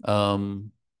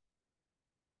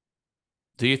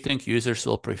 Do you think users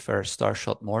will prefer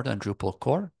Starshot more than Drupal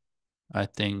core? I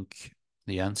think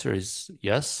the answer is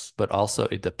yes, but also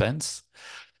it depends.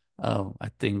 I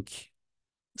think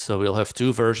so. We'll have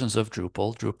two versions of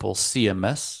Drupal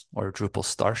CMS or Drupal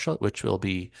Starshot, which will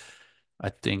be, I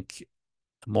think,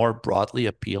 more broadly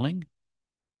appealing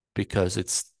because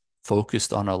it's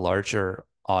focused on a larger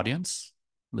audience,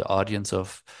 the audience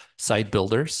of site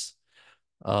builders.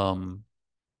 But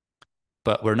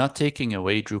we're not taking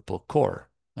away Drupal core.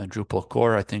 And Drupal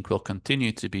core, I think, will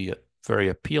continue to be very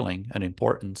appealing and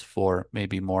important for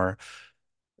maybe more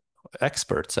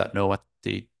experts that know what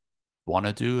they want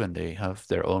to do and they have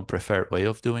their own preferred way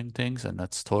of doing things. And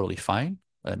that's totally fine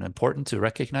and important to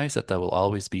recognize that will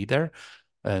always be there.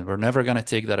 And we're never going to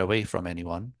take that away from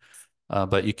anyone.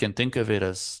 But you can think of it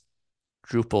as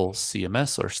Drupal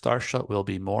CMS or Starshot will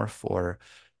be more for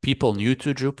people new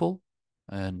to Drupal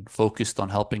and focused on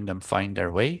helping them find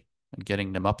their way and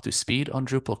getting them up to speed on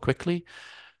Drupal quickly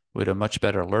with a much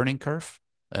better learning curve.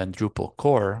 And Drupal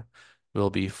core will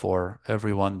be for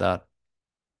everyone that,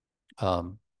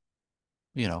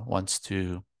 you know, wants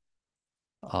to,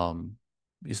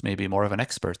 is maybe more of an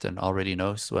expert and already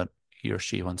knows what he or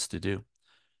she wants to do.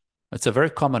 It's a very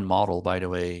common model, by the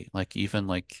way, like even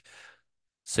like,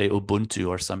 say Ubuntu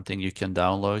or something, you can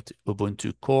download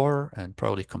Ubuntu core and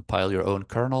probably compile your own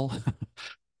kernel.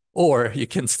 Or you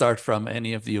can start from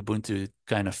any of the Ubuntu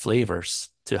kind of flavors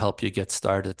to help you get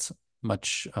started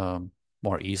much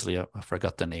more easily. I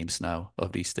forgot the names now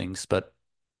of these things, but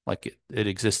like it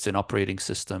exists in operating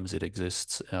systems. It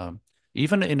exists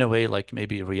even in a way like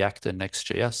maybe React and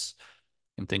Next.js.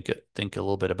 You can think a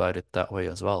little bit about it that way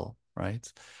as well, right?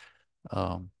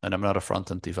 And I'm not a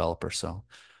front-end developer, so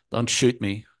don't shoot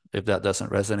me if that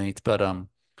doesn't resonate. But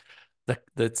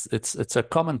it's a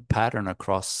common pattern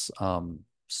across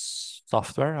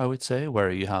software, I would say, where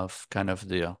you have kind of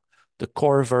the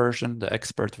core version, the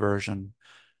expert version,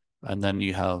 and then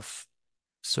you have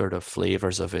sort of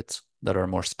flavors of it that are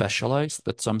more specialized,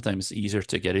 but sometimes easier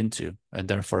to get into and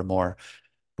therefore more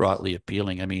broadly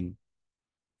appealing. I mean,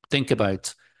 think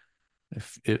about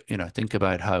think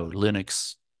about how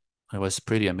Linux, it was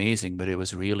pretty amazing, but it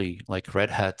was really like Red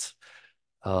Hat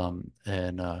and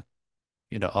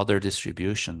other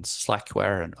distributions,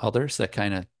 Slackware and others that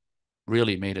kind of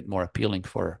really made it more appealing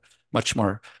for much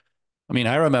more. I mean,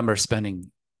 I remember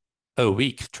spending a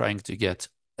week trying to get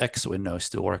X Windows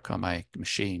to work on my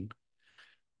machine.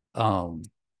 And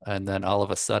then all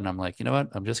of a sudden I'm like, you know what?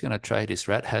 I'm just gonna try this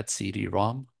Red Hat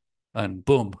CD-ROM, and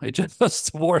boom, it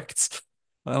just worked.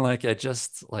 And like I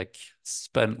just like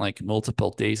spent like multiple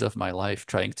days of my life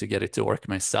trying to get it to work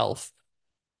myself.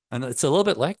 And it's a little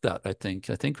bit like that, I think.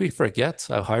 I think we forget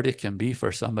how hard it can be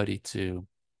for somebody to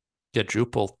get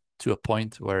Drupal to a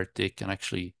point where they can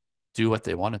actually do what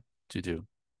they want it to do.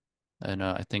 And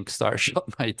I think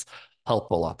Starshot might help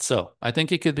a lot. So I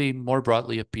think it could be more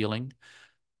broadly appealing.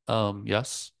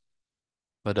 Yes,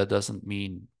 but that doesn't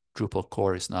mean Drupal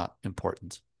core is not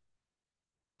important.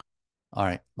 All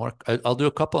right, I'll do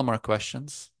a couple more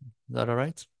questions. Is that all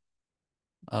right?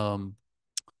 Um,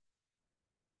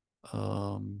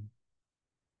 um,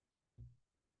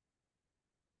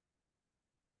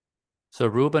 so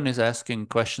Ruben is asking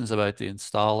questions about the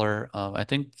installer. I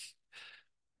think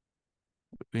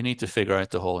we need to figure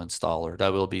out the whole installer.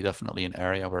 That will be definitely an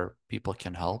area where people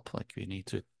can help. Like we need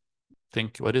to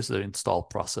think, what is the install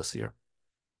process here?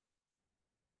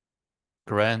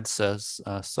 Grant says,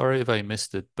 sorry if I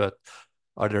missed it, but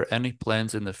are there any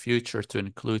plans in the future to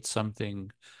include something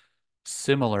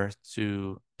similar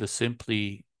to the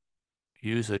simply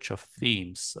usage of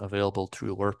themes available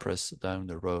through WordPress down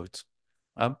the road?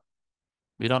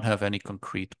 We don't have any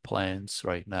concrete plans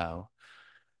right now.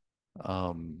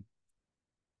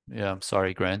 Yeah, I'm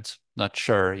sorry, Grant. Not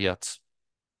sure yet.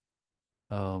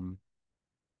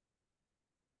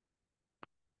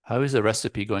 How is the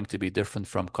recipe going to be different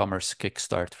from Commerce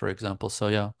Kickstart, for example? So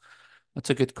yeah, that's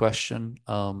a good question.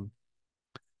 So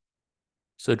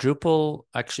Drupal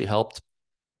actually helped,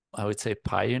 I would say,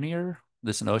 pioneer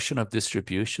this notion of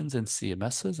distributions in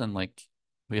CMSs. And like,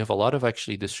 we have a lot of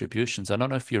actually distributions. I don't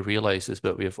know if you realize this,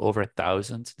 but we have over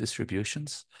 1,000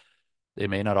 distributions. They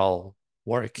may not all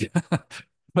work,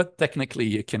 but technically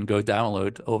you can go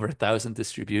download over 1,000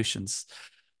 distributions.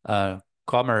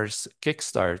 Commerce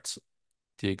Kickstart,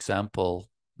 the example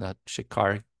that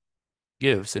Shikar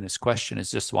gives in his question,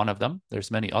 is just one of them. There's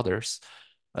many others.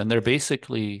 And they're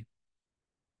basically,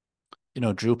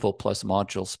 Drupal plus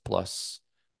modules plus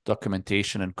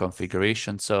documentation and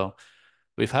configuration. So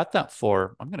we've had that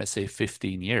for, I'm going to say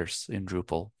 15 years in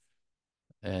Drupal.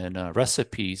 And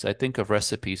recipes, I think of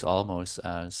recipes almost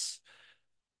as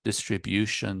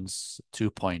distributions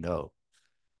 2.0,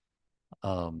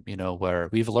 where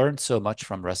we've learned so much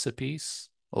from recipes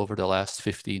over the last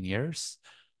 15 years.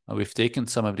 We've taken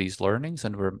some of these learnings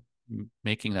and we're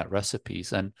making that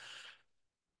recipes. And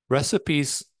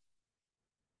recipes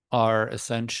are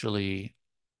essentially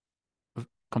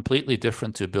completely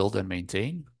different to build and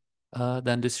maintain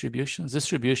than distributions.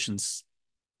 Distributions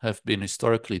have been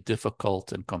historically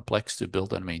difficult and complex to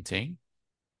build and maintain.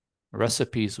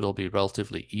 Recipes will be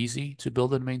relatively easy to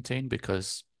build and maintain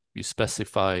because you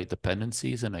specify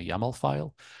dependencies in a YAML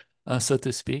file, so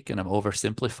to speak, and I'm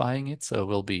oversimplifying it, so it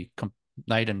will be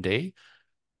night and day.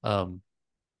 And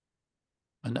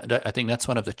I think that's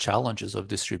one of the challenges of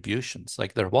distributions.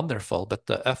 Like they're wonderful, but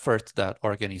the effort that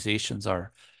organizations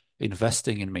are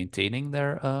investing in maintaining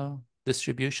their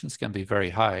distributions can be very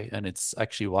high. And it's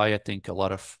actually why I think a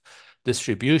lot of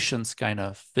distributions kind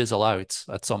of fizzle out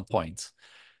at some point.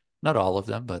 Not all of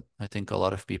them, but I think a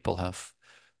lot of people have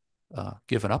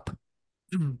given up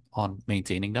on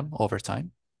maintaining them over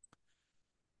time.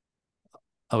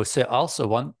 I would say also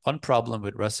one problem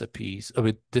with recipes,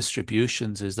 with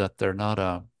distributions, is that they're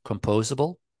not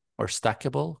composable or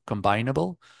stackable,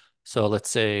 combinable. So let's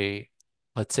say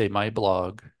my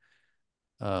blog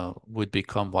would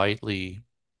become widely,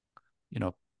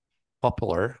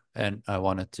 popular, and I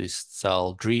wanted to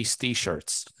sell Dries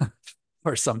t-shirts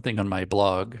or something on my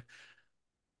blog.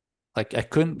 Like I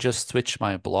couldn't just switch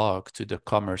my blog to the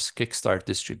Commerce Kickstart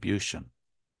distribution.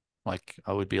 Like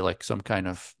I would be like some kind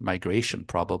of migration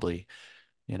probably.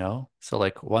 So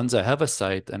like once I have a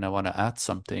site and I want to add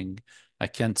something, I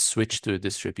can't switch to a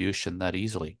distribution that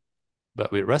easily.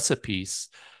 But with recipes,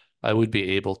 I would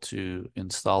be able to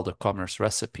install the commerce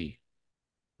recipe,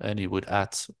 and it would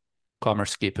add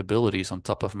commerce capabilities on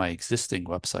top of my existing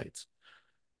website.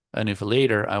 And if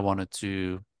later I wanted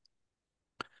to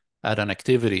add an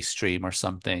activity stream or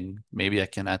something, maybe I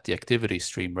can add the activity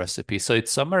stream recipe. So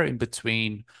it's somewhere in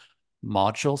between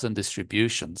modules and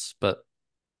distributions, but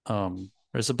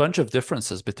there's a bunch of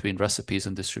differences between recipes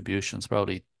and distributions,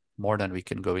 probably more than we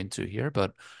can go into here,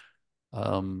 but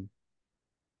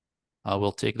I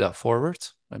will take that forward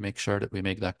and make sure that we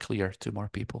make that clear to more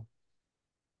people.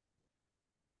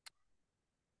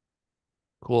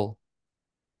 Cool.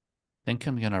 I think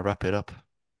I'm gonna wrap it up.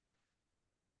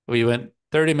 We went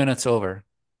 30 minutes over.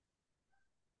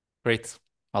 Great.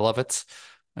 I love it.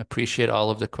 I appreciate all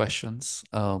of the questions.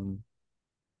 We're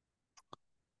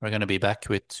going to be back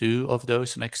with 2 of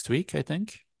those next week, I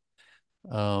think.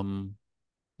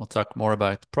 We'll talk more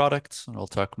about products, and we'll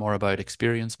talk more about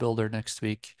Experience Builder next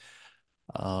week.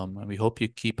 And we hope you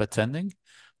keep attending.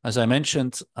 As I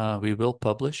mentioned, we will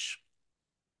publish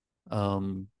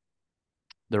the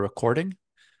recording.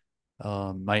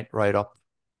 Might write up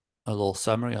a little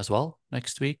summary as well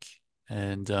next week.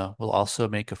 And we'll also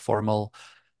make a formal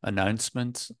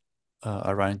announcement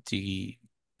around the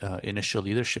initial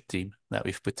leadership team that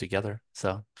we've put together.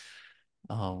 So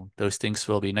those things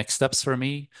will be next steps for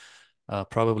me,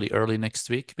 probably early next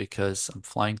week, because I'm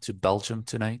flying to Belgium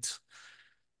tonight.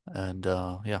 And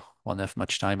yeah, won't have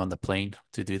much time on the plane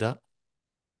to do that.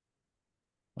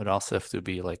 Would also have to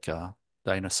be like a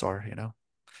dinosaur, you know,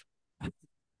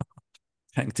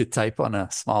 trying to type on a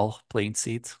small plane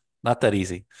seat. Not that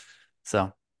easy.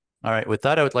 So, all right. With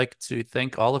that, I would like to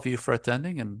thank all of you for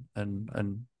attending,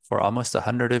 and for almost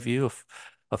 100 of you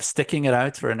of sticking it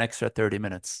out for an extra 30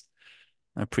 minutes.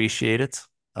 I appreciate it.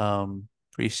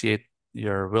 Appreciate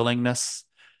your willingness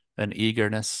and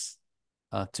eagerness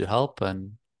to help,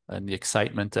 and the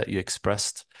excitement that you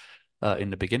expressed in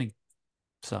the beginning.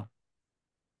 So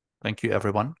thank you,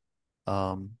 everyone.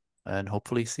 And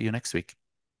hopefully see you next week.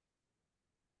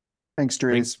 Thanks,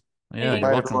 Dries. Yeah, you're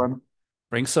Bye, welcome. everyone.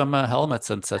 Bring some helmets,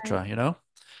 etc., you know?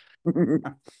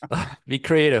 Be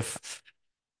creative.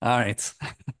 All right.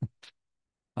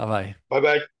 Bye-bye. Bye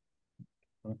bye.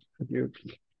 Thank you.